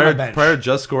not. He's Pryor, on my bench. Pryor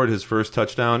just scored his first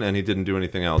touchdown, and he didn't do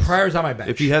anything else. Pryor's on my bench.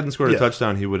 If he hadn't scored a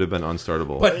touchdown, he would have been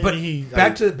unstartable. But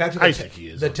back to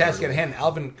the task at hand.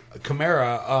 Alvin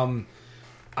Kamara.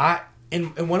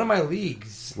 In one of my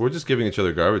leagues, we're just giving each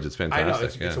other garbage. It's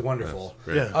fantastic. I know it's wonderful.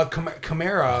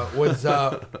 Kamara was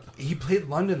he played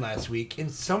London last week. In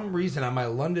some reason on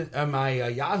my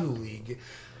Yahoo league,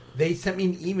 they sent me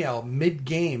an email mid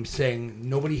game saying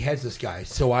nobody has this guy.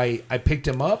 So I picked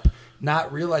him up,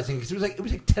 not realizing because it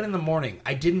was like 10 in the morning.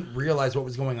 I didn't realize what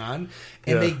was going on,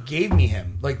 and they gave me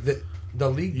him the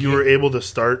league. You were able to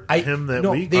start him that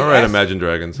week. All right, Imagine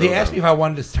Dragons. They asked me if I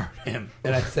wanted to start him,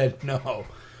 and I said no.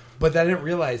 But I didn't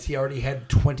realize he already had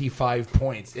 25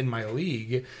 points in my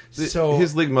league. So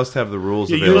his league must have the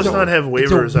rules. You must not have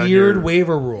waivers. It's a weird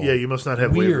waiver rule. Yeah, you must not have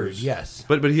waivers. Yes,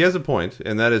 but he has a point,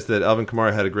 and that is that Alvin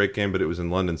Kamara had a great game, but it was in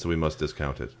London, so we must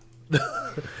discount it.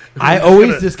 I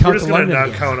always discount the London games.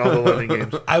 games. Count all the London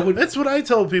games. That's what I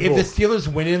tell people. If the Steelers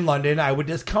win in London, I would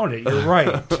discount it. You're right.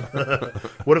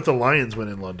 What if the Lions win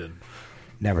in London?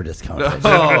 Never discount it.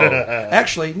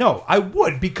 Actually, no, I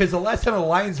would, because the last time the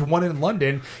Lions won in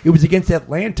London, it was against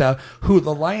Atlanta, who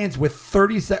the Lions with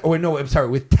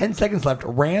 10 seconds left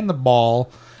ran the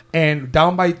ball and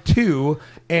down by 2.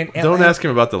 And don't ask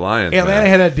him about the Lions. Atlanta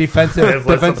had a defensive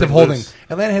holding. Loose.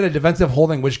 Atlanta had a defensive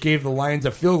holding, which gave the Lions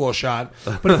a field goal shot.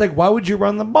 But it's like, why would you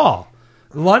run the ball?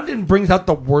 London brings out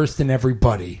the worst in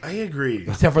everybody. I agree.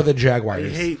 Except for the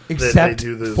Jaguars. I hate except that they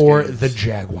do those for games. the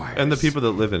Jaguars. And the people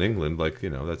that live in England,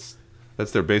 that's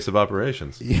their base of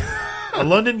operations. Yeah. A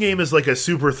London game is like a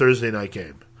super Thursday night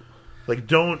game. Like,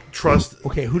 don't trust...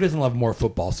 Okay, who doesn't love more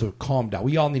football? So calm down.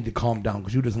 We all need to calm down,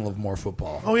 because who doesn't love more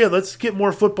football? Oh, yeah, let's get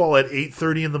more football at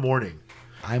 8:30 in the morning.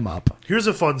 I'm up. Here's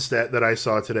a fun stat that I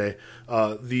saw today.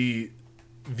 The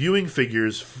viewing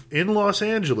figures in Los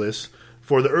Angeles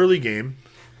for the early game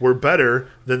were better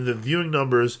than the viewing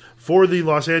numbers for the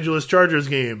Los Angeles Chargers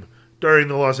game during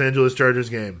the Los Angeles Chargers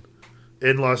game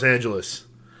in Los Angeles.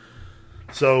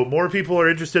 So more people are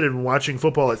interested in watching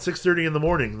football at 6:30 in the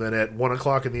morning than at 1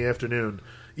 o'clock in the afternoon,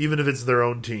 even if it's their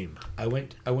own team. I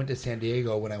went to San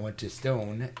Diego when I went to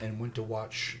Stone and went to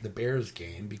watch the Bears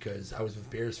game because I was with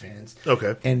Bears fans.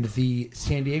 Okay. And the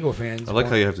San Diego fans... I like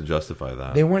how you have to justify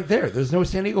that. They weren't there. There's no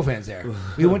San Diego fans there.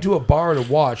 We went to a bar to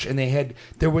watch, and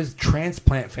there was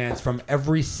transplant fans from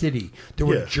every city. There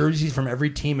were jerseys from every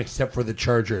team except for the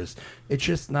Chargers. It's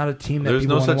just not a team that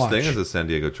people want to watch. There's no such thing as a San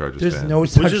Diego Chargers There's fan. no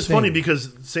such thing. Which is funny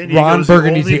because San Diego is the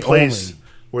only place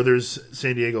where there's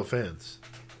San Diego fans.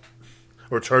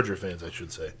 Or Charger fans, I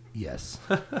should say. Yes.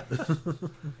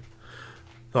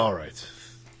 All right.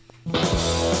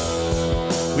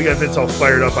 We got Vince all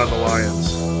fired up on the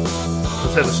Lions.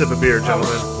 Let's have a sip of beer, gentlemen.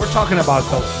 We're talking about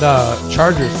the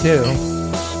Chargers, too.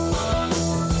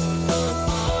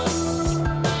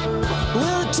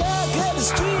 We'll talk on the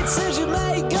streets as you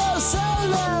may go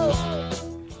solo.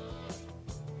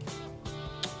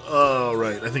 All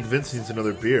right. I think Vince needs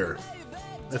another beer.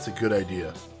 That's a good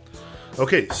idea.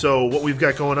 Okay, so what we've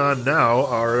got going on now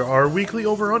are our weekly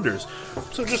over-unders.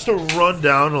 So just to run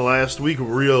down the last week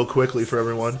real quickly for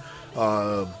everyone.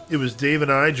 It was Dave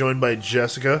and I, joined by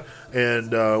Jessica,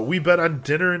 and we bet on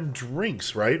dinner and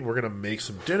drinks, right? We're going to make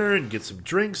some dinner and get some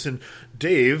drinks, and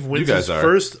Dave wins his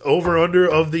first over-under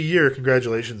of the year.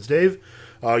 Congratulations, Dave.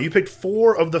 You picked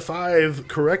 4 of the 5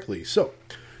 correctly. So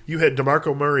you had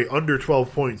DeMarco Murray under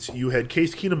 12 points. You had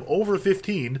Case Keenum over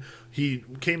 15. He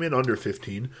came in under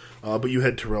 15, but you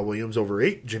had Terrell Williams over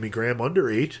 8, Jimmy Graham under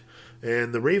 8,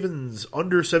 and the Ravens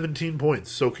under 17 points.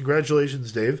 So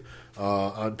congratulations, Dave,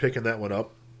 on picking that one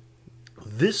up.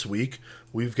 This week,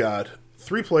 we've got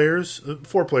 4 players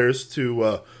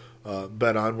to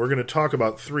bet on. We're going to talk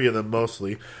about 3 of them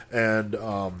mostly, and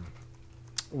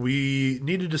we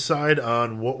need to decide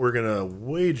on what we're going to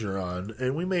wager on,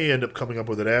 and we may end up coming up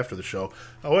with it after the show.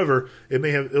 However,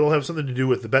 it'll have something to do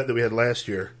with the bet that we had last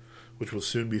year, which will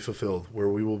soon be fulfilled, where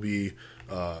we will be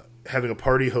having a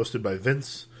party hosted by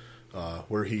Vince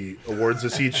where he awards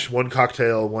us each one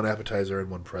cocktail, one appetizer, and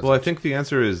one present. Well, I think the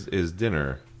answer is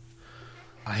dinner.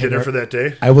 Dinner for that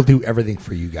day? I will do everything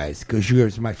for you guys because you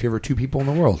guys are my favorite two people in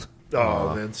the world.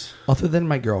 Oh, Vince. Other than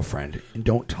my girlfriend. And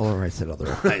don't tell her I said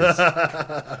otherwise.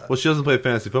 Well, she doesn't play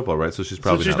fantasy football, right? So she's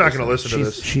probably She's not going to listen to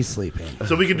this. She's sleeping.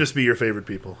 So we can just be your favorite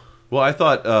people. Well, I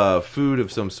thought food of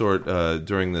some sort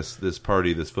during this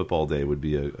party, this football day, would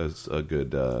be a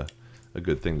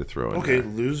good thing to throw in. Okay, there.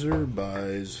 loser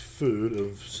buys food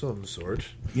of some sort.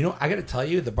 You know, I got to tell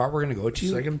you, the bar we're going to go to,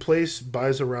 Second place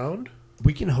buys a round.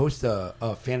 we can host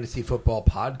a fantasy football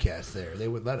podcast there. They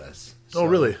would let us. Oh,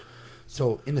 really?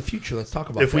 So in the future, let's talk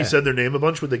about If we said their name a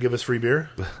bunch, would they give us free beer?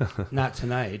 Not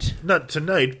tonight. Not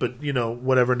tonight, but,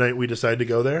 whatever night we decide to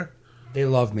go there. They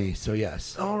love me, so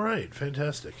yes. All right,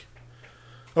 fantastic.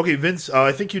 Okay, Vince,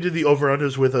 I think you did the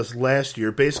over-unders with us last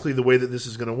year. Basically, the way that this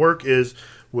is going to work is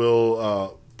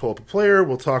we'll pull up a player,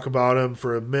 we'll talk about him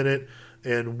for a minute,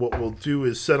 and what we'll do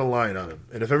is set a line on him.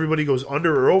 And if everybody goes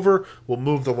under or over, we'll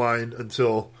move the line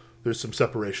until there's some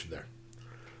separation there.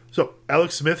 So,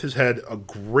 Alex Smith has had a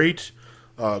great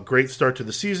start to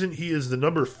the season. He is the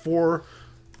number 4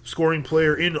 scoring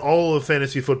player in all of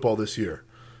fantasy football this year.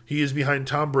 He is behind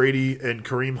Tom Brady and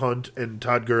Kareem Hunt and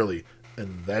Todd Gurley,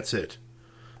 and that's it.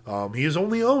 He is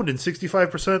only owned in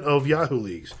 65% of Yahoo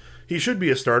leagues. He should be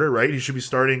a starter, right? He should be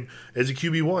starting as a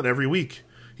QB1 every week.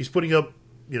 He's putting up,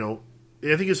 I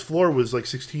think his floor was like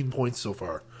 16 points so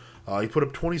far. He put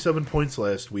up 27 points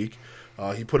last week.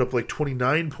 He put up like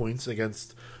 29 points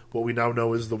against what we now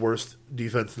know is the worst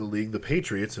defense in the league, the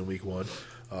Patriots, in week 1.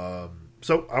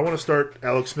 So I want to start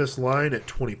Alex Smith's line at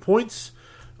 20 points.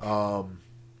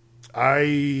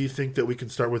 I think that we can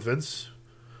start with Vince.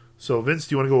 So, Vince,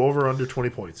 do you want to go over or under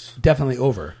 20 points? Definitely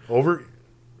over. Over?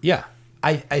 Yeah.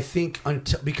 I think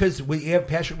because we have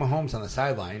Patrick Mahomes on the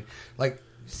sideline, like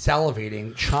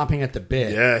salivating, chomping at the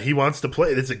bit. Yeah, he wants to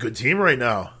play. It's a good team right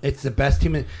now. It's the best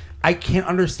team. I can't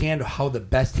understand how the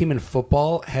best team in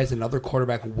football has another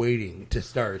quarterback waiting to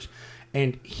start,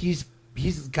 and he's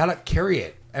got to carry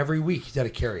it every week. He's got to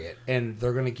carry it, and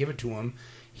they're going to give it to him.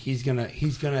 He's gonna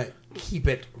keep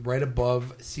it right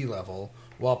above sea level,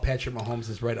 while Patrick Mahomes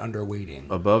is right under waiting.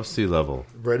 Above sea level.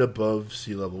 Right above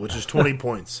sea level, which is 20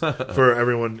 points for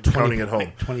everyone counting at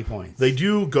home. 20 points. They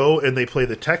do go and they play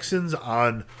the Texans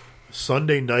on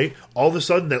Sunday night. All of a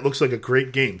sudden, that looks like a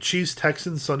great game.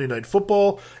 Chiefs-Texans Sunday Night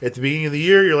Football. At the beginning of the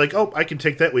year, you're like, oh, I can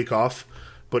take that week off.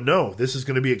 But no, this is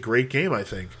going to be a great game, I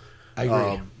think. I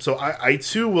agree. So I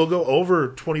too, will go over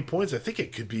 20 points. I think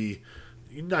it could be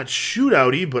not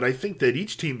shootout-y, but I think that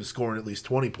each team is scoring at least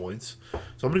 20 points.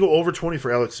 So I'm going to go over 20 for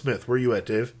Alex Smith. Where are you at,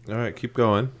 Dave? All right, keep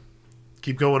going.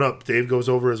 Keep going up. Dave goes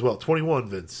over as well. 21,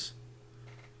 Vince.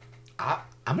 I'm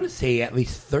going to say at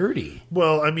least 30.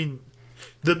 Well, I mean,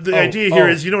 the idea here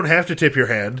is you don't have to tip your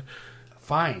hand.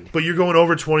 Fine. But you're going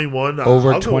over 21.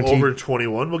 Over I'll 20. go over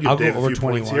 21. We'll give I'll Dave go a over few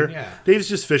points 21, here. yeah. Dave's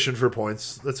just fishing for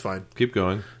points. That's fine. Keep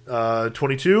going.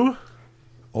 22.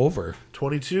 Over.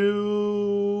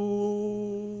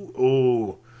 22.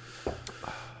 Oh.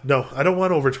 No, I don't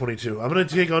want over 22. I'm going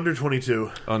to take under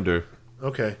 22. Under.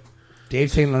 Okay.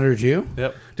 Dave's saying under you?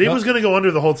 Yep. Dave was going to go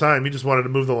under the whole time. He just wanted to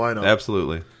move the line up.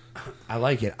 Absolutely. I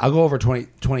like it. I'll go over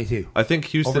 22. I think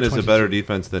Houston Over is a 22. better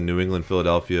defense than New England,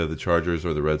 Philadelphia, the Chargers,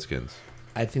 or the Redskins.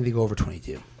 I think they go over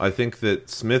 22. I think that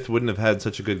Smith wouldn't have had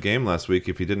such a good game last week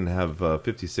if he didn't have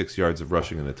 56 yards of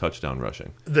rushing and a touchdown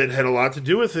rushing. That had a lot to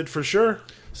do with it, for sure.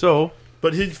 So,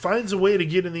 But he finds a way to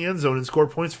get in the end zone and score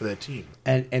points for that team.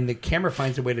 And the camera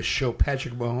finds a way to show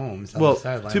Patrick Mahomes on well, the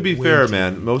sideline. to be way fair, too-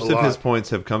 man, most A of his lot. points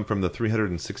have come from the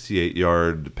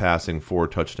 368-yard passing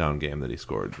 4-touchdown game that he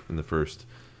scored in the first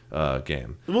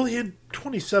game. Well, he had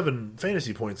 27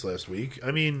 fantasy points last week.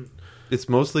 I mean, It's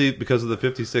mostly because of the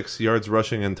 56 yards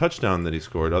rushing and touchdown that he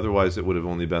scored. Otherwise, it would have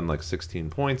only been like 16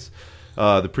 points.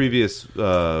 The previous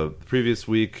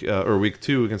week, or week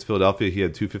 2 against Philadelphia, he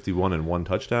had 251 and 1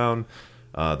 touchdown.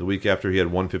 The week after, he had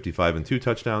 155 and 2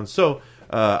 touchdowns. So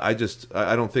I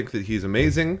don't think that he's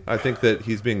amazing. I think that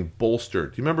he's being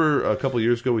bolstered. Do you remember a couple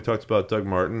years ago we talked about Doug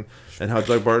Martin and how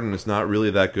Doug Martin is not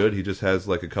really that good? He just has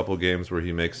like a couple games where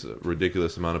he makes a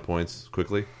ridiculous amount of points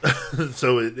quickly.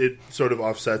 so it sort of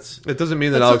offsets. It doesn't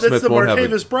mean that That's Alex Smith the won't have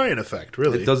Martavis Bryant effect,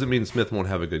 really. It doesn't mean Smith won't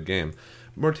have a good game.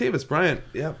 Martavis Bryant,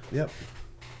 yep. Yep.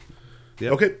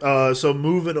 Okay, so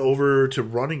moving over to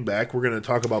running back, we're going to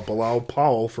talk about Bilal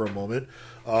Powell for a moment.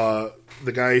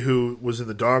 The guy who was in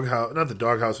the doghouse, not the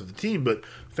doghouse of the team, but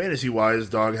fantasy-wise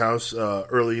doghouse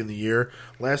early in the year.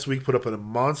 Last week put up in a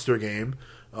monster game.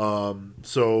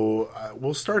 So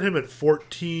we'll start him at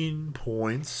 14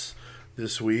 points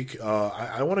this week.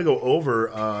 I want to go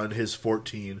over on his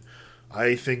 14.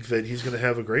 I think that he's going to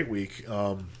have a great week.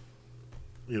 The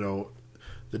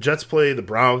Jets play the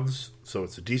Browns, so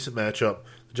it's a decent matchup.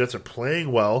 The Jets are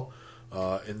playing well.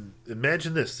 And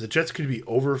imagine this. The Jets could be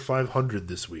over 500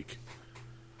 this week.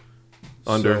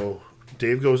 Under. So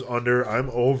Dave goes under. I'm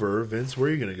over. Vince, where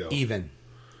are you going to go? Even.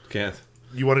 Can't.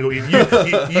 You want to go even?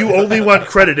 You only want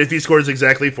credit if he scores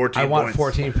exactly 14 I want points.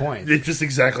 14 points. It's just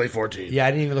exactly 14. Yeah,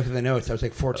 I didn't even look at the notes. I was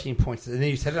like 14 points. And then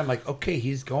you said it. I'm like, okay,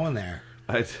 he's going there.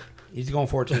 He's going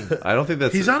 14. I don't think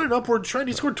that's... He's on an upward trend.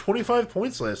 He scored 25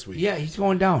 points last week. Yeah, he's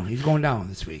going down. He's going down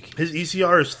this week. His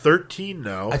ECR is 13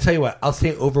 now. I tell you what, I'll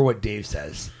say over what Dave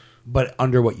says, but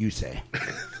under what you say.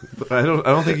 I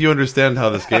don't think you understand how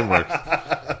this game works.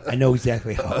 I know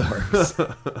exactly how it works.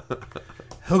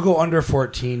 He'll go under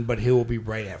 14, but he will be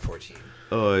right at 14.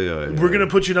 Oh, yeah. We're going to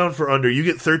put you down for under. You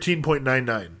get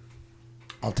 13.99.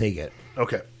 I'll take it.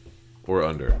 Okay. Or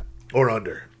under. Or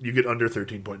under. You get under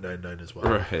 13.99 as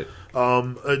well.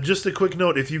 Right. Just a quick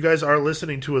note, if you guys are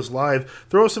listening to us live,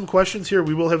 throw us some questions here.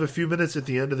 We will have a few minutes at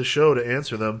the end of the show to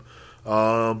answer them.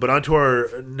 But on to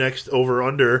our next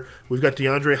over-under. We've got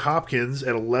DeAndre Hopkins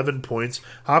at 11 points.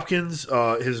 Hopkins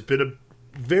has been a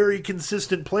very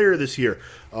consistent player this year.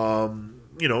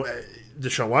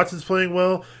 Deshaun Watson's playing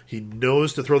well. He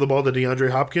knows to throw the ball to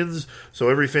DeAndre Hopkins, so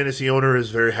every fantasy owner is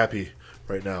very happy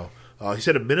right now. He's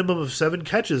had a minimum of 7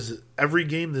 catches every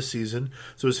game this season,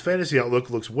 so his fantasy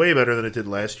outlook looks way better than it did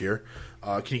last year.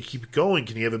 Can he keep going?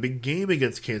 Can he have a big game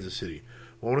against Kansas City?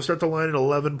 Well, I want to start the line at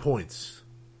 11 points.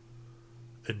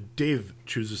 And Dave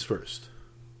chooses first.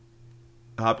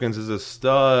 Hopkins is a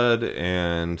stud,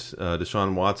 and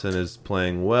Deshaun Watson is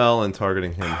playing well and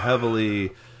targeting him heavily.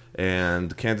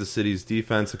 And Kansas City's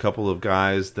defense, a couple of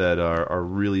guys that are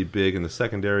really big in the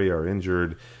secondary are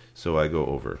injured, so I go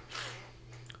over.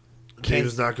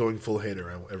 Dave's not going full hater,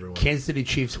 everyone. Kansas City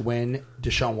Chiefs win.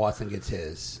 Deshaun Watson gets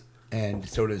his. And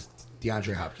so does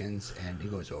DeAndre Hopkins, and he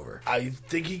goes over. I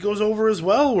think he goes over as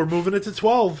well. We're moving it to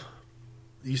 12.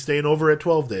 You staying over at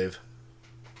 12, Dave?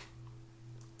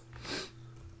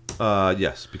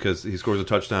 Yes, because he scores a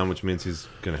touchdown, which means he's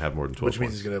going to have more than 12 Which means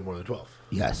points. he's going to have more than 12.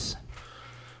 Yes.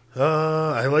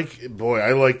 I like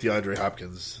DeAndre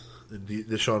Hopkins and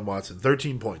Deshaun Watson.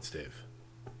 13 points, Dave.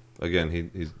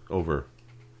 Again, he's over.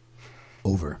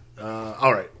 Over.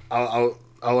 All right.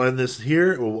 I'll end this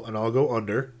here, and I'll go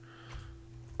under.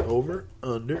 Over,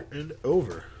 under, and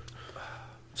over.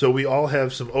 So we all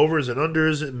have some overs and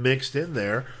unders mixed in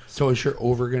there. So is your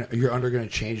under gonna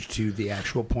change to the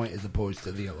actual point as opposed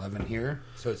to the 11 here?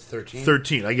 So it's 13.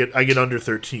 13. I get under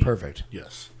 13. Perfect.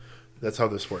 Yes. That's how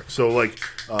this works. So like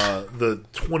the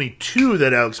 22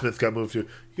 that Alex Smith got moved to, you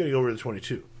got to go over to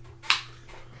 22.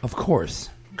 Of course.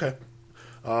 Okay.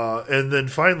 And then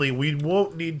finally, we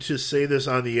won't need to say this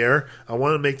on the air. I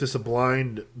want to make this a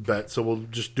blind bet, so we'll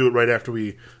just do it right after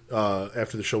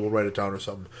after the show. We'll write it down or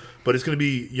something. But it's going to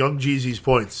be Young Jeezy's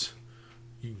points.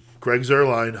 Greg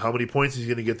Zuerlein, how many points he's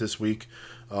going to get this week.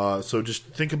 So just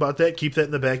think about that. Keep that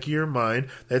in the back of your mind.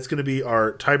 That's going to be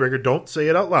our tiebreaker. Don't say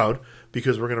it out loud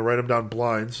because we're going to write them down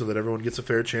blind so that everyone gets a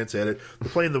fair chance at it.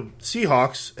 They're playing the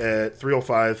Seahawks at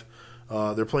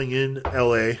 3:05. They're playing in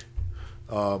L.A.,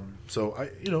 so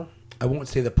I won't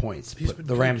say the points, but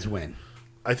the Rams win.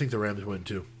 I think the Rams win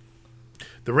too.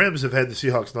 The Rams have had the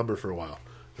Seahawks number for a while.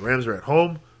 The Rams are at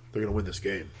home. They're going to win this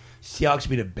game. Seahawks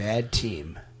beat a bad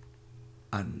team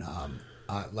on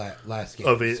last game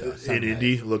in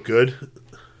Indy. Look good.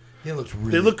 They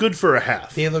look good for a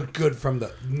half. They look good from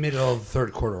the middle of the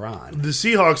third quarter on. The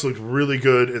Seahawks looked really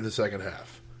good in the second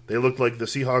half. They looked like the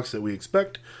Seahawks that we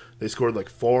expect. They scored like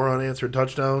 4 unanswered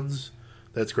touchdowns.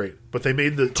 That's great. But they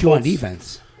made the 2 Colts, on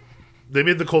defense. They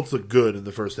made the Colts look good in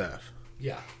the first half.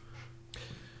 Yeah.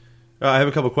 I have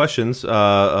a couple questions.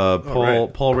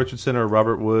 Paul Richardson or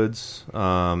Robert Woods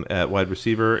at wide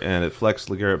receiver, and at flex,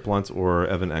 LeGarrette Blount or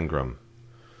Evan Engram.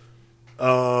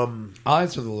 I'll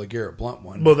answer the LeGarrette Blount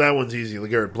one. Well, that one's easy.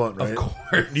 LeGarrette Blount, right? Of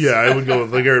course. Yeah, I would go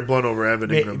with LeGarrette Blount over Evan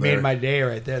Engram. Made my day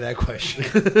right there, that question.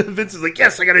 Vince is like,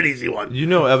 yes, I got an easy one. You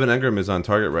know Evan Engram is on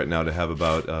target right now to have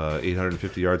about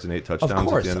 850 yards and 8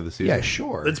 touchdowns at the end of the season. Yeah,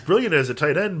 sure. That's brilliant as a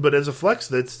tight end, but as a flex,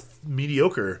 that's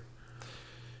mediocre.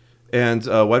 And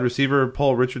wide receiver,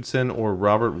 Paul Richardson or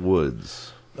Robert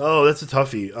Woods? Oh, that's a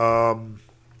toughie.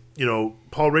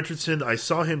 Paul Richardson, I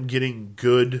saw him getting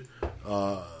good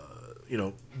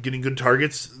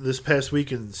targets this past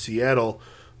week in Seattle,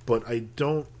 but I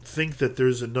don't think that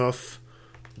there's enough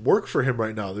work for him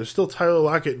right now. There's still Tyler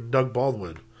Lockett and Doug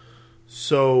Baldwin.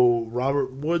 So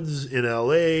Robert Woods in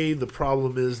L.A., the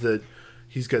problem is that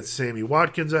he's got Sammy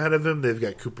Watkins ahead of him. They've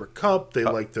got Cooper Kupp. They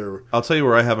like their... I'll tell you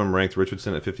where I have him ranked.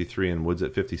 Richardson at 53 and Woods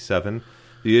at 57.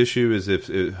 The issue is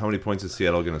how many points is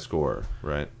Seattle going to score,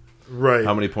 right? Right.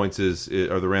 How many points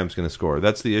are the Rams going to score?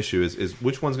 That's the issue. Is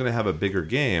which one's going to have a bigger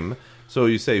game? So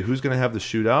you say who's going to have the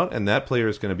shootout, and that player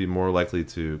is going to be more likely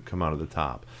to come out of the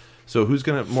top. So who's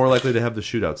more likely to have the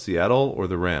shootout, Seattle or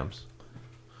the Rams?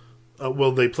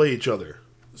 Well, they play each other.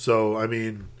 So I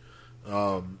mean,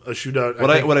 a shootout.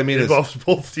 What I mean involves is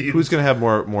both teams. Who's going to have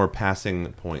more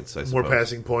passing points? I suppose. More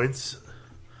passing points.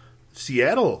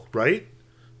 Seattle, right?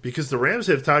 Because the Rams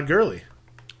have Todd Gurley.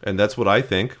 And that's what I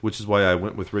think, which is why I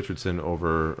went with Richardson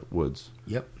over Woods.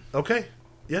 Yep. Okay.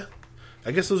 Yeah.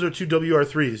 I guess those are two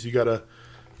WR3s. You got to,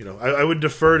 I would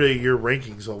defer to your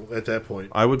rankings at that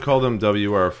point. I would call them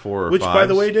WR4 or 5. Which, by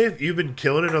the way, Dave, you've been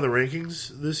killing it on the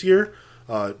rankings this year.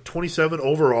 27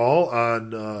 overall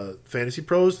on Fantasy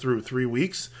Pros through 3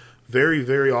 weeks. Very,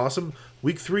 very awesome.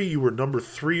 Week 3, you were number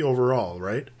 3 overall,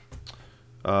 right?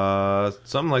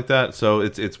 Something like that. So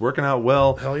it's working out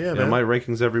well. Hell yeah, man. My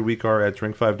rankings every week are at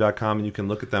drink5.com, and you can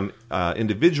look at them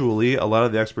individually. A lot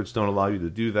of the experts don't allow you to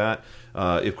do that.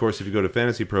 Of course, if you go to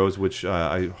Fantasy Pros, which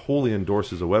I wholly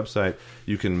endorse as a website,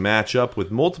 you can match up with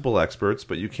multiple experts,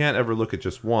 but you can't ever look at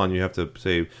just one. You have to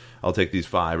say, I'll take these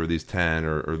 5 or these 10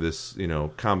 or this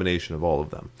combination of all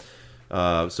of them.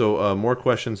 So more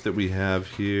questions that we have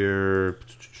here.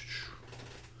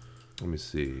 Let me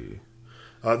see.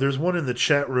 There's one in the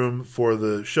chat room for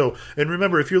the show. And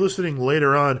remember, if you're listening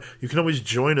later on, you can always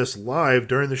join us live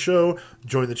during the show.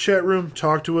 Join the chat room.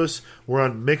 Talk to us. We're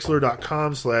on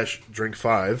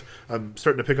Mixler.com/drink5. I'm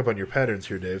starting to pick up on your patterns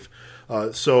here, Dave.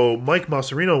 So Mike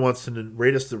Masserino wants to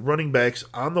rate us the running backs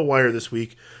on the wire this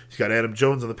week. He's got Adam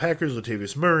Jones on the Packers,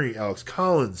 Latavius Murray, Alex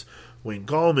Collins, Wayne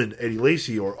Gallman, Eddie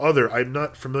Lacy, or other. I'm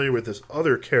not familiar with this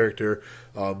other character,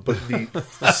 but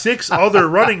the 6 other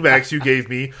running backs you gave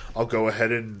me, I'll go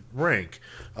ahead and rank.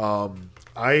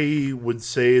 I would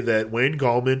say that Wayne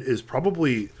Gallman is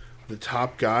probably the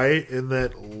top guy in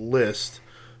that list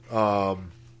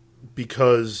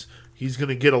because he's going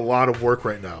to get a lot of work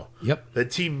right now. Yep. That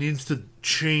team needs to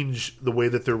change the way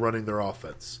that they're running their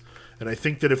offense. And I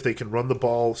think that if they can run the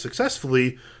ball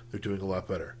successfully, they're doing a lot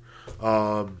better.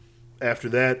 After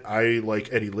that, I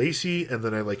like Eddie Lacy, and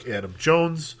then I like Adam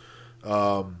Jones.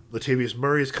 Latavius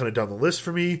Murray is kind of down the list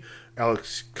for me.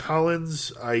 Alex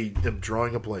Collins, I am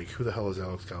drawing a blank. Who the hell is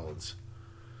Alex Collins?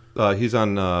 He's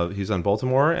on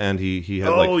Baltimore, and he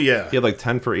had he had like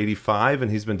 10 for 85,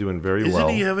 and he's been doing very well.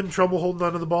 Isn't he having trouble holding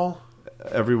onto the ball?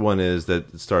 Everyone is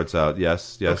that starts out.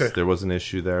 Yes, Okay. There was an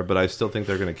issue there, but I still think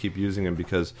they're going to keep using him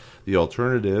because the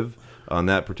alternative on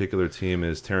that particular team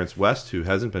is Terrence West, who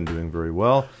hasn't been doing very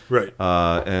well, Right.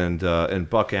 and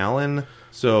Buck Allen.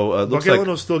 So it looks Buck Allen like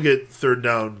will still get third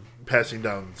down, passing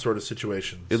down sort of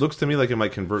situations. it looks to me like it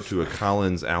might convert to a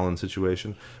Collins-Allen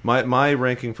situation. My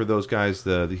ranking for those guys,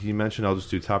 he mentioned, I'll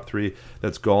just do top 3.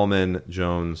 That's Gallman,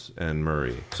 Jones, and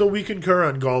Murray. So we concur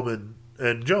on Gallman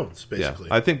and Jones, basically.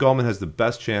 Yeah, I think Gallman has the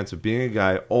best chance of being a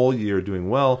guy all year doing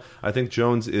well. I think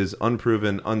Jones is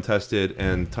unproven, untested,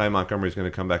 and Ty Montgomery is going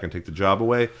to come back and take the job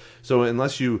away. So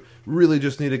unless you really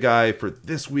just need a guy for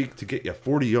this week to get you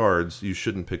 40 yards, you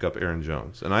shouldn't pick up Aaron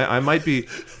Jones. And I might be...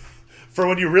 For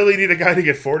when you really need a guy to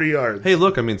get 40 yards. Hey,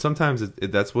 look, I mean, sometimes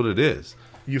that's what it is.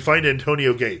 You find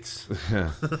Antonio Gates.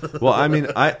 Yeah. Well, I mean,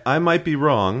 I might be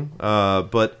wrong,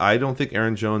 but I don't think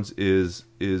Aaron Jones is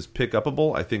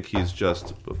pick-upable. I think he's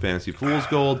just fantasy fool's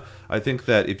gold. I think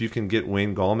that if you can get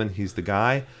Wayne Gallman, he's the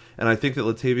guy. And I think that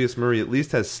Latavius Murray at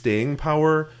least has staying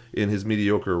power in his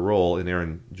mediocre role, and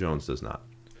Aaron Jones does not.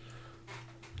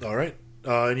 All right.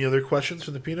 Any other questions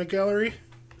from the Peanut Gallery?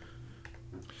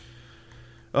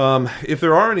 If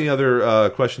there are any other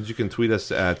questions, you can tweet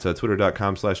us at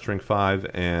twitter.com/drink5,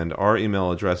 and our email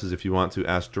addresses if you want to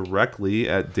ask directly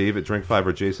at dave@drink5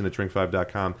 or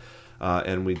jason@drink5.com.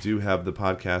 And we do have the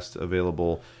podcast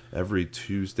available every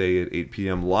Tuesday at 8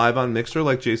 p.m. live on Mixer,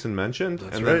 like Jason mentioned.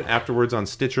 That's and right. Then afterwards on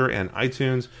Stitcher and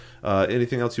iTunes.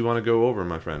 Anything else you want to go over,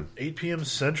 my friend? 8 p.m.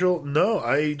 Central? No,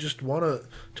 I just want to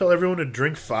tell everyone to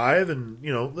drink 5 and,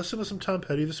 listen to some Tom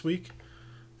Petty this week.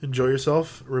 Enjoy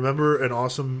yourself. Remember an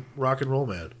awesome rock and roll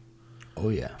man. Oh,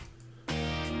 yeah.